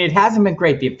 I mean, it hasn't been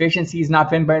great. The efficiency has not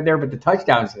been there, but the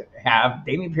touchdowns have.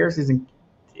 Dameon Pierce isn't.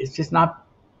 It's just not.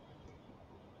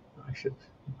 I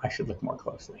should look more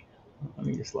closely. Let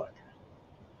me just look.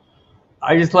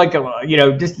 I just like,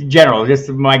 just in general, just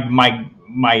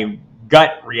my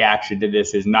gut reaction to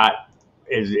this is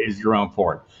Jerome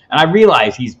Ford. And I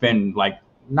realize he's been like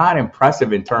not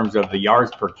impressive in terms of the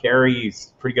yards per carry.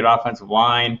 He's pretty good offensive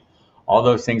line. All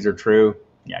those things are true.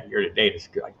 Yeah, year to date is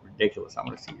like ridiculous. I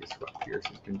want to see just what Pierce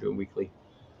has been doing weekly.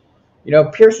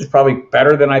 Pierce is probably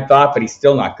better than I thought, but he's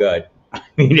still not good. I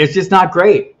mean, it's just not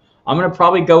great. I'm going to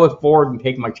probably go with Ford and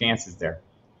take my chances there.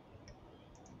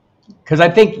 Because I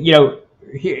think,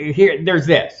 here there's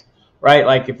this, right?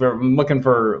 Like if we're looking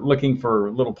for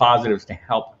little positives to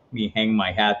help me hang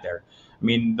my hat there. I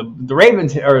mean, the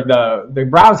Ravens or the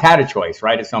Browns had a choice,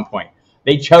 right? At some point,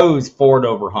 they chose Ford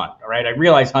over Hunt. All right, I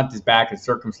realize Hunt is back, and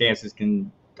circumstances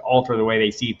can alter the way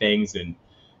they see things, and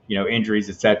injuries,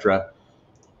 etc.,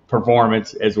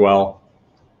 performance as well.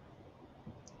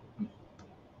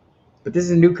 But this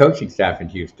is a new coaching staff in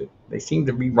Houston. They seem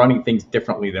to be running things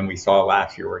differently than we saw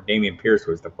last year, where Dameon Pierce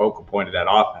was the focal point of that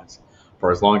offense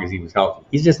for as long as he was healthy.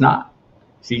 He's just not.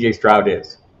 C.J. Stroud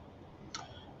is.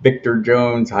 Victor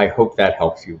Jones, I hope that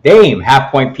helps you. Dame,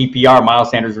 half-point PPR, Miles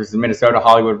Sanders versus Minnesota,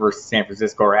 Hollywood versus San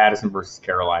Francisco, or Addison versus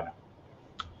Carolina.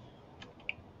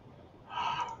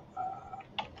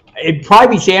 It'd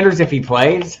probably be Sanders if he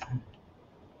plays.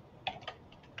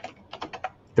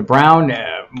 The Brown,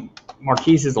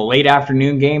 Marquise is a late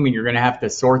afternoon game, and you're going to have to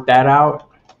sort that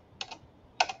out.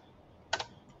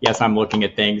 Yes, I'm looking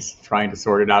at things, trying to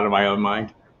sort it out in my own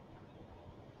mind.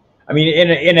 I mean,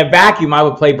 in a vacuum, I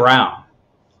would play Brown,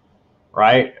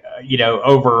 right?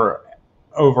 Over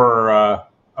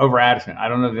Addison. I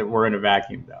don't know that we're in a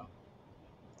vacuum though.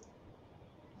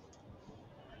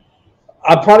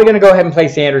 I'm probably going to go ahead and play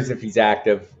Sanders if he's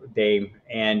active, Dame,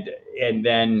 and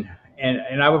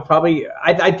I would probably.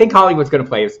 I think Hollywood's going to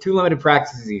play. It's 2 limited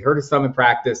practices. He hurt his thumb in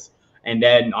practice, and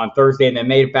then on Thursday, and then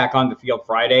made it back on the field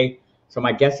Friday. So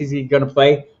my guess is he's going to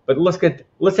play. But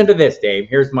listen to this, Dave.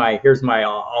 Here's my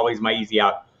always my easy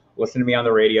out. Listen to me on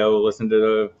the radio. Listen to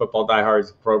the Football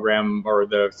Diehards program or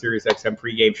the SiriusXM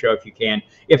pregame show if you can.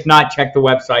 If not, check the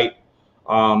website.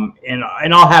 And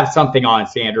I'll have something on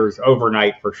Sanders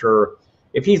overnight for sure.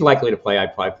 If he's likely to play,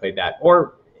 I'd probably play that.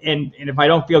 And if I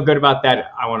don't feel good about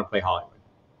that, I want to play Hollywood.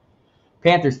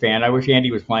 Panthers fan, I wish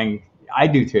Andy was playing. I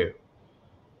do too.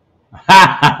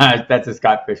 That's a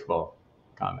Scott Fishbowl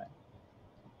comment.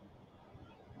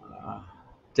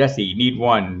 Jesse, need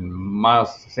one.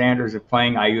 Miles Sanders is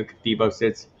playing. Ayuk if Debo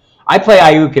sits. I play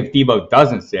Ayuk if Debo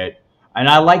doesn't sit. And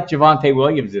I like Javonte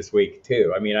Williams this week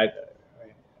too. I mean, I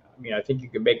think you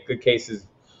can make good cases.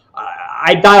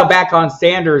 I dial back on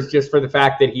Sanders just for the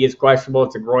fact that he is questionable.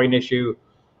 It's a groin issue.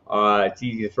 It's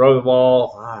easy to throw the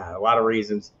ball. A lot of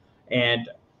reasons. And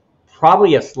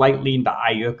probably a slight lean to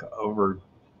Ayuk over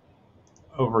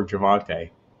Javonte.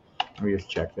 Let me just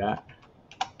check that.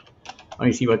 Let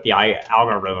me see what the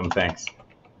algorithm thinks.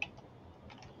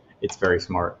 It's very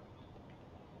smart.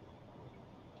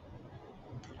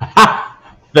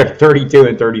 They're 32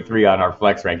 and 33 on our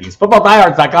flex rankings.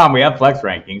 FootballDiehards.com, we have flex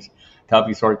rankings to help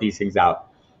you sort these things out.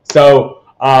 So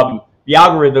the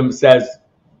algorithm says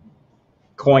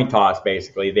coin toss,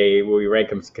 basically. We rank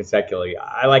them consecutively.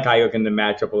 I like Ayuk in the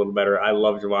matchup a little better. I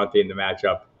love Javonte in the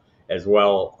matchup as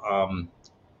well.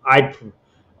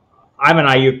 I'm an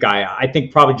Ayuk guy. I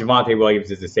think probably Javonte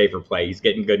Williams is a safer play. He's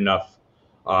getting good enough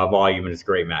volume, and it's a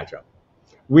great matchup.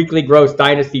 Weekly gross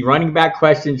dynasty running back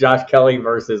question: Josh Kelly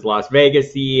versus Las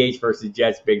Vegas, CEH versus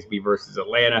Jets, Bigsby versus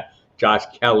Atlanta. Josh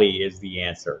Kelly is the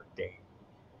answer. Dave,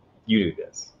 you do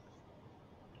this.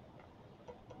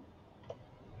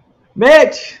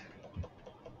 Mitch,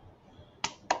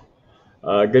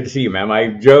 good to see you,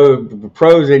 man.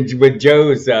 Pros and with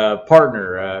Joe's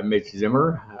partner, Mitch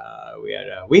Zimmer.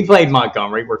 We played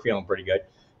Montgomery. We're feeling pretty good.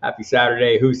 Happy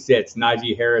Saturday. Who sits?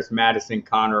 Najee Harris, Madison,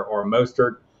 Connor, or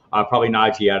Mostert? Probably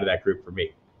Najee out of that group for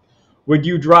me. Would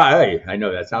you drop? Hey, I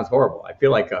know that sounds horrible. I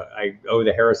feel like I owe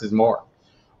the Harrises more.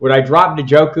 Would I drop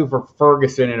Njoku for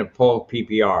Ferguson in a full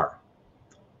PPR?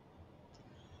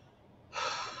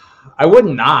 I would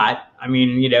not. I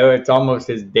mean, it's almost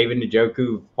as David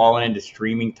Njoku fallen into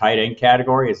streaming tight end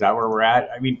category. Is that where we're at?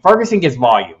 I mean, Ferguson gets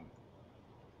volume.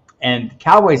 And the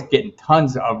Cowboys getting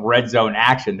tons of red zone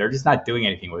action. They're just not doing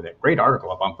anything with it. Great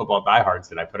article up on Football Diehards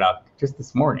that I put out just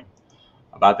this morning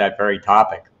about that very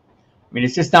topic. I mean,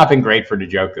 it's just not been great for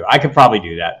Njoku. I could probably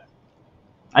do that.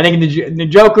 I think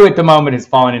Njoku at the moment has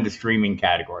fallen into streaming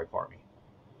category for me.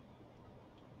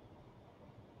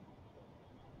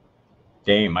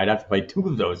 Dame, I'd have to play 2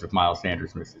 of those if Miles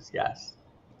Sanders misses. Yes.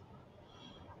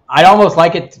 I'd almost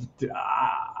like it.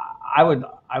 I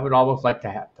would almost like to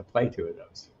have to play 2 of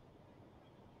those.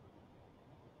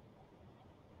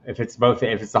 If it's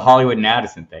the Hollywood and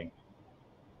Addison thing.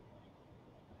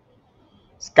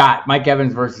 Scott, Mike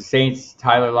Evans versus Saints,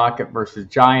 Tyler Lockett versus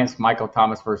Giants, Michael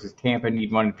Thomas versus Tampa.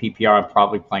 Need one in PPR. I'm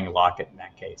probably playing Lockett in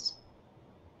that case.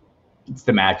 It's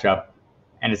the matchup,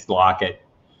 and it's Lockett.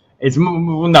 It's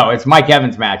Mike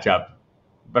Evans' matchup,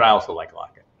 but I also like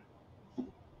Lockett.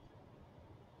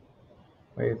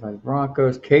 Wait by the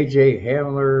Broncos. KJ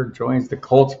Hamler joins the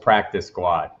Colts practice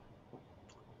squad.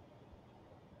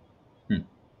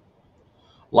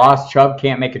 Lost Chubb,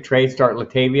 can't make a trade. Start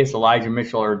Latavius, Elijah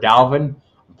Mitchell, or Dalvin.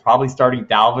 I'm probably starting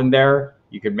Dalvin there.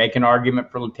 You could make an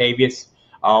argument for Latavius.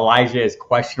 Elijah is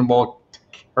questionable.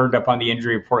 Turned up on the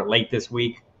injury report late this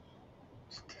week.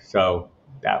 So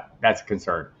that's a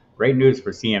concern. Great news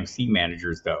for CMC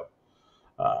managers, though.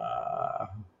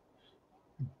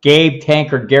 Gabe,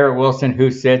 Tank, or Garrett Wilson, who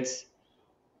sits?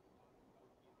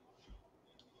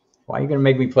 Why are you going to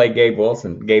make me play Gabe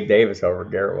Davis over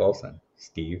Garrett Wilson,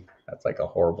 Steve? That's like a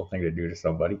horrible thing to do to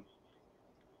somebody.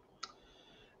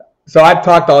 So I've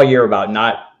talked all year about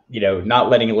not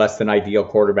letting less than ideal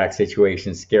quarterback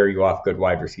situations scare you off good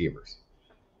wide receivers.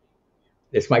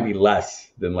 This might be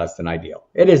less than ideal.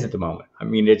 It is at the moment. I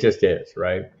mean, it just is,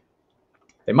 right?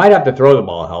 They might have to throw the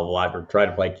ball a hell of a lot or try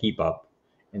to play keep up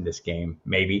in this game,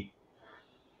 maybe.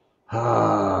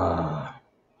 I'm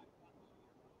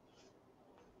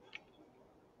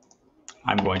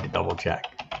going to double check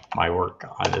my work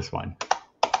on this one.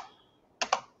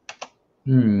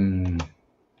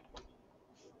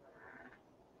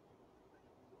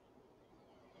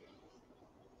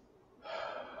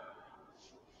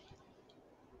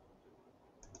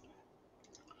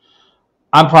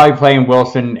 I'm probably playing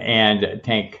Wilson and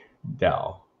Tank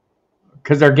Dell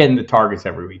because they're getting the targets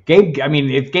every week. Gabe, I mean,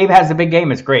 if Gabe has a big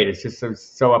game, it's great. It's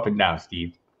just so up and down,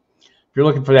 Steve. If you're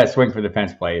looking for that swing for the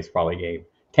fence play, it's probably Gabe.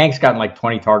 Tank's gotten like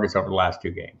 20 targets over the last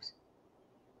 2 games.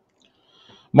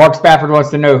 Mark Spafford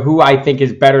wants to know who I think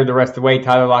is better the rest of the way,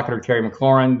 Tyler Lockett or Terry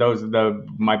McLaurin. Those are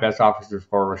my best officers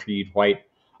for Rashid White.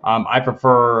 I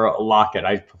prefer Lockett.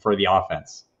 I prefer the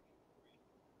offense.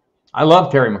 I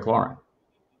love Terry McLaurin.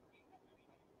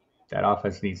 That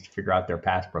offense needs to figure out their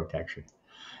pass protection.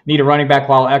 Need a running back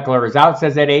while Eckler is out,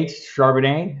 says Ed H.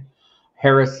 Charbonnet.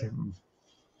 Harris.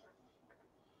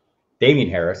 Damian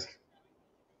Harris.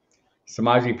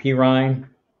 Samaje Perine.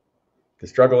 The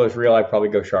struggle is real. I'd probably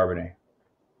go Charbonnet.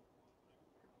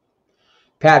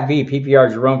 Pat V.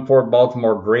 PPR Jerome Ford,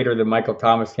 Baltimore, greater than Michael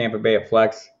Thomas, Tampa Bay at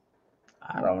flex.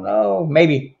 I don't know.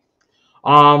 Maybe.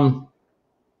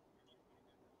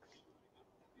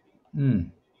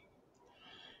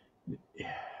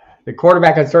 The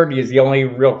quarterback uncertainty is the only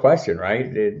real question,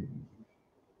 right?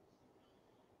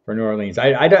 For New Orleans.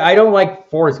 I don't like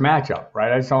Ford's matchup,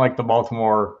 right? I just don't like the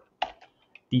Baltimore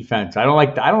defense. I don't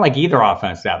like either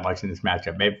offense that much in this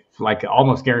matchup. It like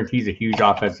almost guarantees a huge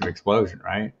offensive explosion,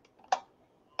 right?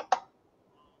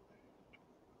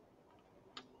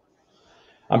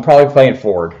 I'm probably playing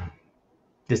Ford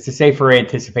just to say for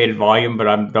anticipated volume, but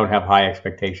I don't have high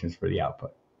expectations for the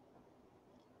output.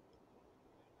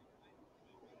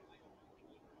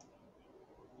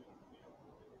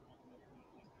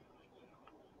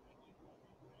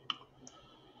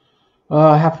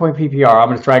 Half-point PPR. I'm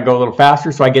going to try and go a little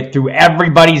faster so I get through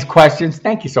everybody's questions.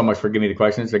 Thank you so much for giving me the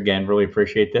questions. Again, really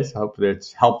appreciate this. I hope that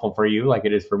it's helpful for you like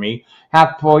it is for me.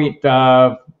 Half-point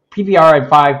PPR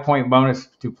and 5-point bonus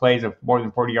to plays of more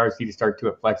than 40 yards. Need to start 2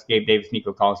 at flex. Gabe Davis,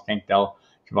 Nico Collins, Tank Dell,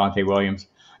 Javonte Williams.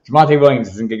 Javonte Williams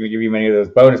isn't going to give you many of those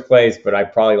bonus plays, but I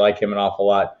probably like him an awful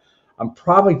lot. I'm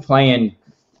probably playing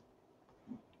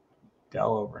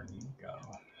Dell over Nico.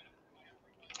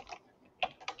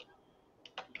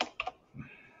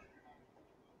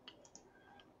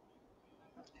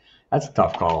 That's a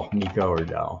tough call, Nico or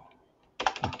Dell.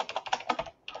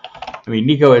 I mean,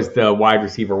 Nico is the wide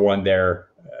receiver 1 there.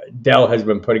 Dell has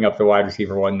been putting up the wide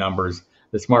receiver 1 numbers.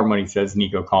 The smart money says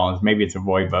Nico Collins. Maybe it's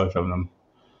avoid both of them.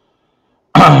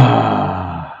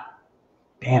 Damn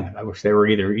it. I wish they were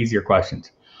either easier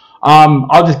questions.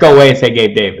 I'll just go away and say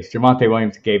Gabe Davis. Javonte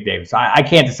Williams and Gabe Davis. I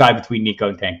can't decide between Nico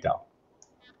and Tank Dell.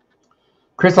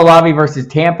 Chris Olave versus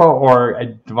Tampa or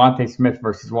Devontae Smith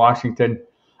versus Washington.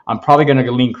 I'm probably going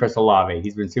to lean Chris Olave.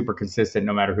 He's been super consistent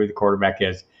no matter who the quarterback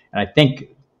is. And I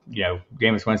think,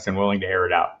 Jameis Winston willing to air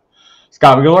it out.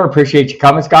 Scott Mueller, appreciate you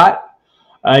coming, Scott.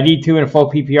 Need 2 in a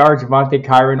full PPR, Javonte,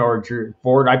 Kyron, or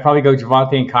Ford. I'd probably go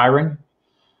Javonte and Kyron.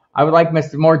 I would like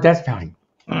Mr. More desk pounding.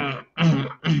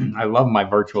 I love my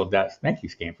virtual desk. Thank you,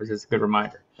 Scampers. It's a good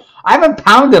reminder. I haven't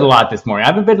pounded a lot this morning. I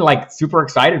haven't been super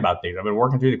excited about things. I've been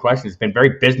working through the questions. It's been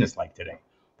very businesslike today.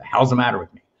 What the hell's the matter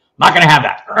with me? I'm not going to have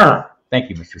that. Thank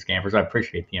you, Mr. Scampers. I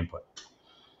appreciate the input.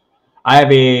 I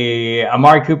have a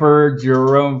Amari Cooper,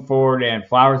 Jerome Ford, and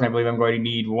Flowers. And I believe I'm going to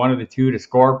need one of the 2 to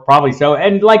score. Probably so.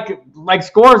 And like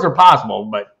scores are possible,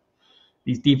 but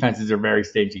these defenses are very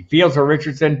stingy. Fields or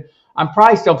Richardson? I'm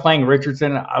probably still playing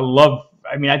Richardson.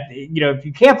 If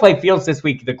you can't play Fields this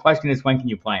week, the question is when can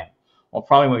you play him? Well,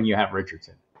 probably when you have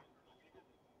Richardson.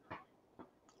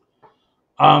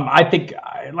 I think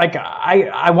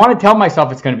I want to tell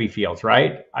myself it's going to be Fields,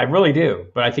 right? I really do,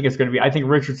 but I think it's going to be. I think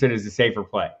Richardson is the safer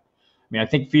play. I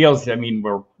think Fields.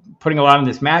 We're putting a lot in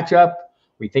this matchup.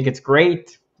 We think it's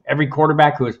great. Every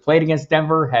quarterback who has played against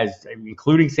Denver has,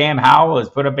 including Sam Howell, has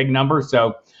put up big numbers.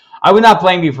 So I would not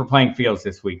blame you for playing Fields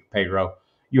this week, Pedro.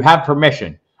 You have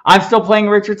permission. I'm still playing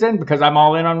Richardson because I'm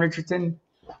all in on Richardson.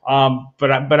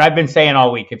 But I've been saying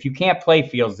all week, if you can't play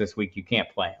Fields this week, you can't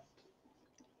play him.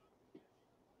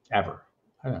 Ever.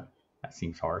 I don't know. That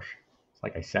seems harsh. It's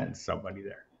like I sentenced somebody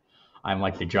there. I'm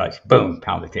like the judge. Boom.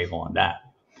 Pound the table on that.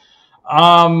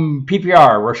 PPR,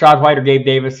 Rashad White or Gabe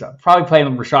Davis? Probably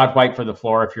playing Rashad White for the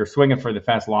floor. If you're swinging for the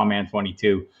fence, Lawman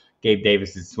 22. Gabe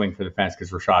Davis is swing for the fence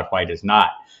because Rashad White is not.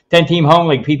 10-team home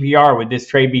league PPR. Would this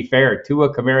trade be fair?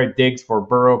 Tua, Kamara, Diggs for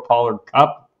Burrow, Pollard,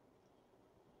 Cup.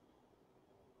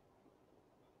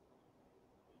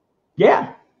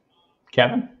 Yeah.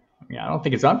 Kevin? I don't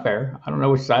think it's unfair. I don't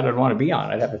know which side I'd want to be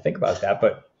on. I'd have to think about that,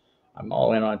 but I'm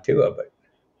all in on Tua. But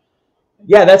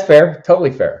yeah, that's fair.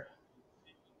 Totally fair.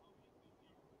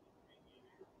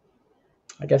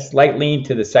 I guess slight lean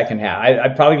to the second half.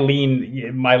 I'd probably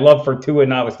lean, my love for Tua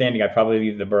notwithstanding, I'd probably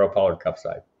leave the Burrow Pollard Cup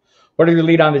side. What are your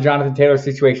lead on the Jonathan Taylor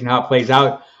situation, how it plays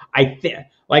out?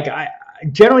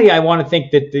 Generally I want to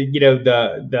think that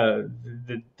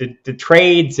the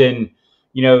trades and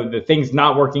the things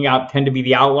not working out tend to be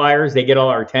the outliers. They get all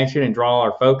our attention and draw all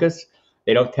our focus.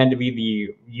 They don't tend to be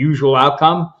the usual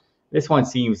outcome. This one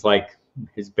seems like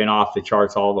has been off the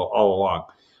charts all along.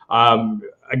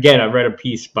 Again, I read a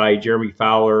piece by Jeremy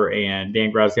Fowler and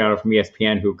Dan Graziano from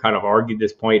ESPN who kind of argued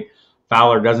this point.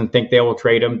 Fowler doesn't think they will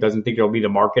trade him, doesn't think there'll be the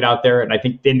market out there. And I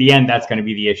think in the end, that's going to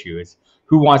be the issue is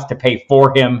who wants to pay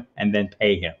for him and then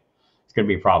pay him. It's going to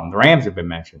be a problem. The Rams have been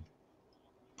mentioned.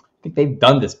 I think they've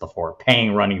done this before,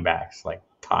 paying running backs like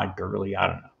Todd Gurley. I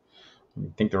don't know.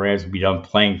 I think the Rams would be done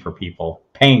paying for people.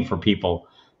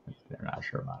 They're not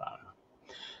sure about it. I don't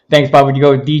know. Thanks, Bob. Would you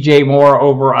go with DJ Moore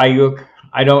over Ayuk?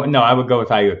 I don't know. I would go with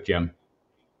Ayuk, Jim.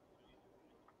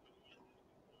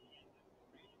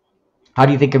 How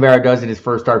do you think Kamara does in his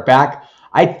first start back?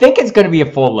 I think it's going to be a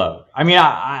full load.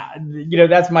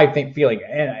 That's my feeling.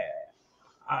 And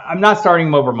I'm not starting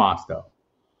him over Moss, though.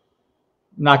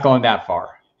 I'm not going that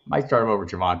far. Might start him over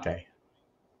Javonte.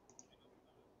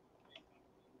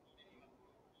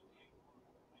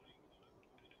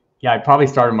 Yeah, I'd probably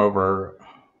start him over.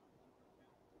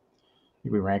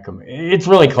 We rank him. It's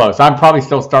really close. I'm probably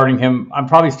still starting him. I'm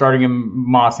probably starting him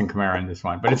Moss and Kamara in this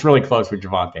one, but it's really close with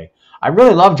Javonte. I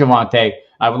really love Javonte.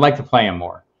 I would like to play him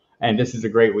more, and this is a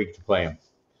great week to play him.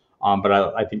 But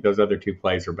I think those other two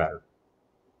plays are better.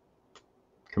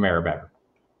 Kamara better.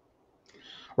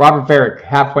 Robert Farrick,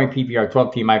 half-point PPR,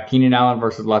 12-team. I have Keenan Allen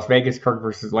versus Las Vegas, Kirk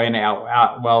versus Atlanta,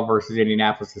 Outwell versus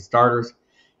Indianapolis as starters.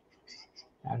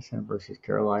 Addison versus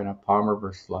Carolina, Palmer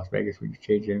versus Las Vegas. Would you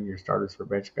change any of your starters for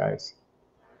bench guys?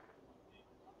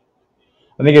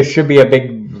 I think it should be a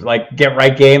big,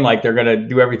 get-right game. They're going to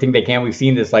do everything they can. We've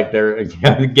seen this, they're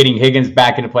getting Higgins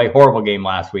back into play. Horrible game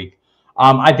last week.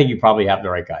 I think you probably have the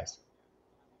right guys.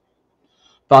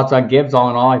 Thoughts on Gibbs? All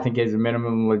in all, I think is a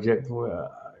minimum legit.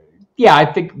 Yeah, I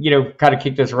think, kind of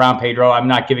kick this around, Pedro. I'm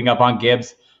not giving up on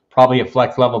Gibbs. Probably a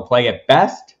flex level play at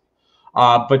best.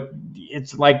 But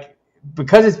it's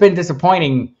because it's been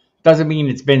disappointing doesn't mean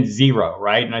it's been zero,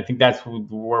 right? And I think that's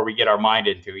where we get our mind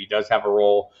into. He does have a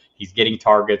role. He's getting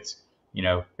targets.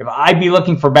 If I'd be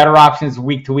looking for better options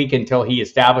week to week until he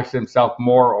establishes himself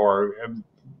more or,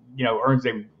 earns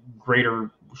a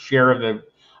greater share of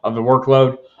the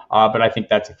workload. But I think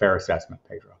that's a fair assessment,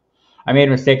 Pedro. I made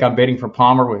a mistake on bidding for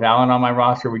Palmer with Allen on my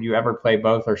roster. Would you ever play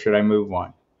both, or should I move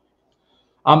one?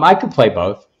 I could play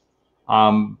both.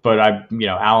 But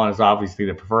Allen is obviously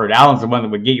the preferred. Allen's the one that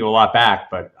would get you a lot back,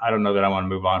 but I don't know that I want to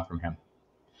move on from him.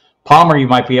 Palmer, you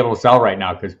might be able to sell right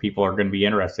now because people are going to be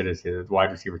interested as his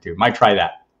wide receiver too. Might try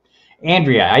that.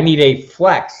 Andrea, I need a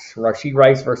flex. Rashee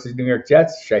Rice versus New York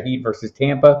Jets. Shaheed versus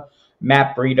Tampa.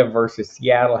 Matt Breida versus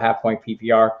Seattle. Half-point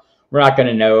PPR. We're not going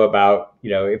to know about,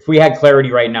 if we had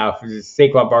clarity right now, if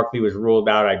Saquon Barkley was ruled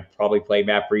out, I'd probably play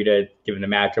Matt Breida given the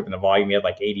matchup and the volume. He had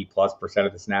like 80+%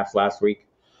 of the snaps last week.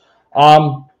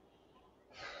 Shaheed's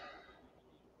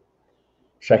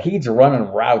running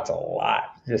routes a lot.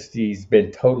 Just he's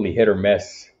been totally hit or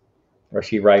miss.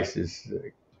 Rashee Rice is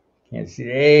can't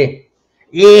see.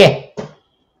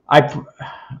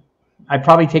 I'd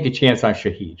probably take a chance on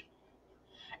Shaheed.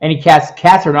 Any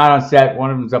cats are not on set. One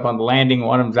of them's up on the landing.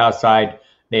 One of them's outside.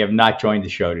 They have not joined the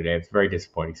show today. It's very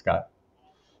disappointing, Scott.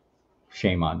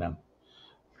 Shame on them.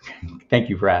 Thank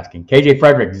you for asking. KJ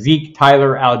Frederick, Zeke,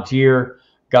 Tyler, Algier,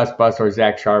 Gus Bus, or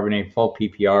Zach Charbonnet, full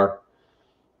PPR.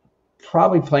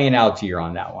 Probably playing Algier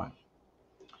on that one.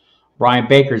 Brian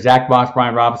Baker, Zach Moss,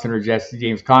 Brian Robinson, or Jesse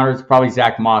James Connors. Probably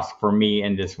Zach Moss for me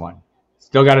in this one.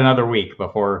 Still got another week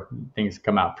before things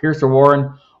come out. Pierce or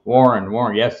Warren?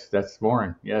 Warren. Yes, that's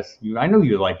Warren. Yes, I knew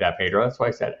you like that, Pedro. That's why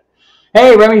I said it.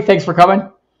 Hey, Remy, thanks for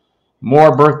coming.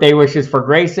 More birthday wishes for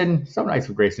Grayson. So nice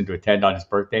for Grayson to attend on his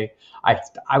birthday. I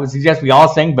would suggest we all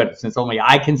sing, but since only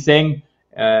I can sing,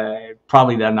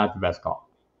 probably that's not the best call.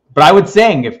 But I would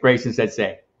sing if Grayson said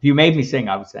sing. If you made me sing,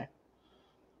 I would sing.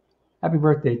 Happy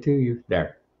birthday to you.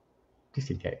 There.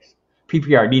 Just in case.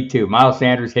 PPR, need 2. Miles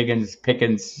Sanders, Higgins,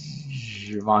 Pickens,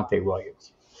 Javonte Williams.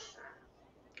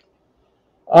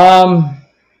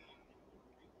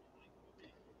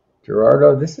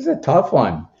 Gerardo, this is a tough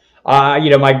one.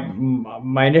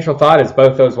 My initial thought is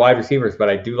both those wide receivers, but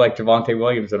I do like Javonte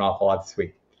Williams an awful lot this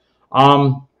week.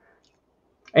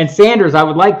 And Sanders, I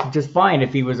would like just fine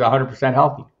if he was 100%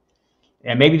 healthy.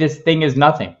 And maybe this thing is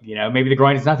nothing. Maybe the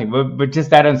groin is nothing. But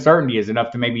just that uncertainty is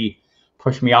enough to maybe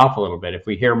push me off a little bit. If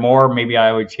we hear more, maybe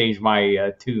I would change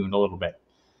my tune a little bit.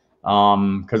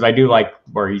 Because I do like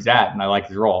where he's at, and I like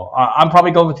his role. I'm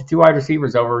probably going with the 2 wide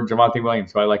receivers over Javonte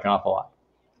Williams, so I like an awful lot.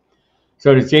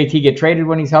 So does JT get traded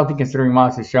when he's healthy, considering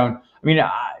Moss has shown? I mean,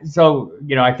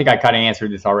 I think I kind of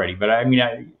answered this already. But,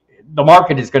 the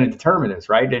market is going to determine this,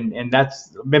 right? And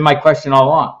that's been my question all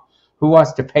along. Who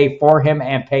wants to pay for him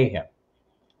and pay him?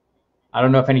 I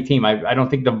don't know if any team. I don't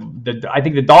think I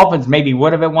think the Dolphins maybe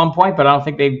would have at one point, but I don't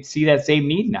think they see that same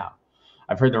need now.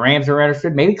 I've heard the Rams are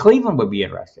interested. Maybe Cleveland would be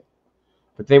interested.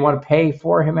 But they want to pay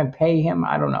for him and pay him.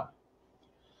 I don't know.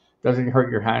 Doesn't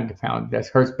hurt your hand to pound. That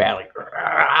hurts badly.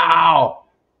 Ow!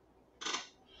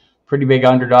 Pretty big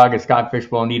underdog at Scott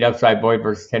Fishbowl. Need upside. Boyd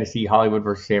versus Tennessee. Hollywood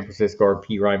versus San Francisco. Or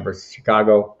P. Ryan versus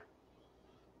Chicago.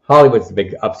 Hollywood's the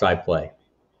big upside play.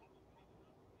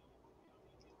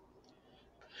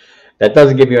 That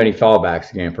doesn't give you any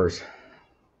fallbacks, Gampers.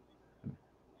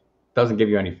 Doesn't give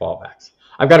you any fallbacks.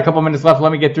 I've got a couple minutes left.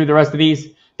 Let me get through the rest of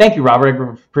these. Thank you, Robert.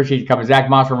 I appreciate you coming. Zach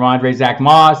Moss from Andre. Zach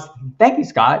Moss. Thank you,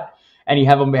 Scott. And you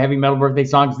have them heavy metal birthday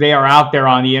songs. They are out there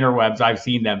on the interwebs. I've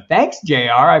seen them. Thanks,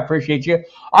 JR. I appreciate you.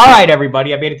 All right,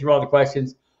 everybody. I made it through all the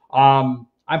questions. I'm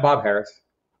Bob Harris.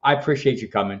 I appreciate you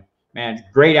coming. Man,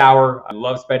 great hour. I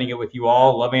love spending it with you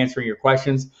all. Love answering your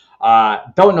questions.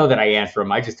 Don't know that I answer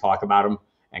them. I just talk about them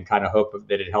and kind of hope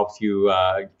that it helps you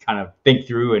kind of think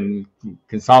through and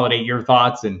consolidate your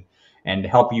thoughts and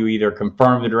help you either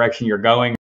confirm the direction you're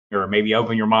going or maybe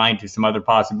open your mind to some other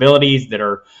possibilities that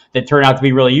turn out to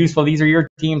be really useful. These are your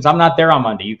teams. I'm not there on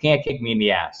Monday. You can't kick me in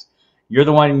the ass. You're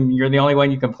the only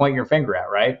one you can point your finger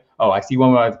at, right? Oh, I see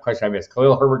one other question I missed.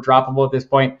 Khalil Herbert droppable at this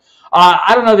point?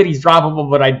 I don't know that he's droppable,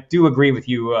 but I do agree with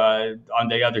you on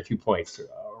the other 2 points.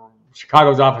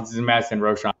 Chicago's offense is a mess, and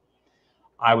Roschon,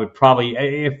 I would probably,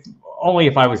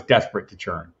 if I was desperate to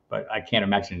churn, but I can't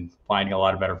imagine finding a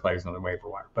lot of better players on the waiver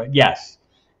wire. But yes,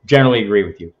 generally agree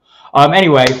with you.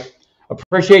 Anyway,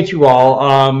 appreciate you all.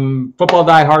 Football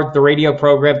Die Hard, the radio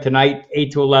program tonight,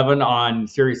 8 to 11 on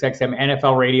SiriusXM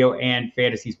NFL Radio and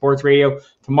Fantasy Sports Radio.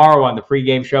 Tomorrow on the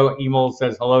pregame show, Emil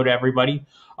says hello to everybody.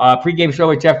 Pregame show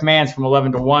with Jeff Mans from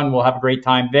 11 to 1. We'll have a great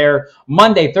time there.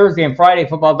 Monday, Thursday, and Friday,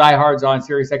 Football Die Hards on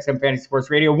SiriusXM Fantasy Sports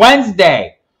Radio.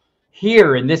 Wednesday,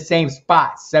 here in this same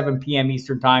spot, 7 p.m.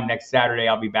 Eastern Time. Next Saturday,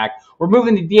 I'll be back. We're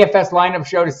moving the DFS lineup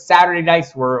show to Saturday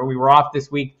nights, where we were off this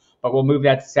week, but we'll move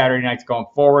that to Saturday nights going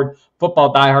forward.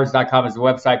 FootballDiehards.com is the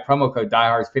website. Promo code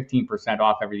DieHards, 15%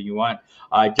 off everything you want.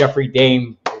 Jeffrey,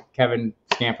 Dame, Kevin,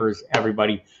 Scampers,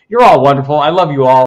 everybody. You're all wonderful. I love you all.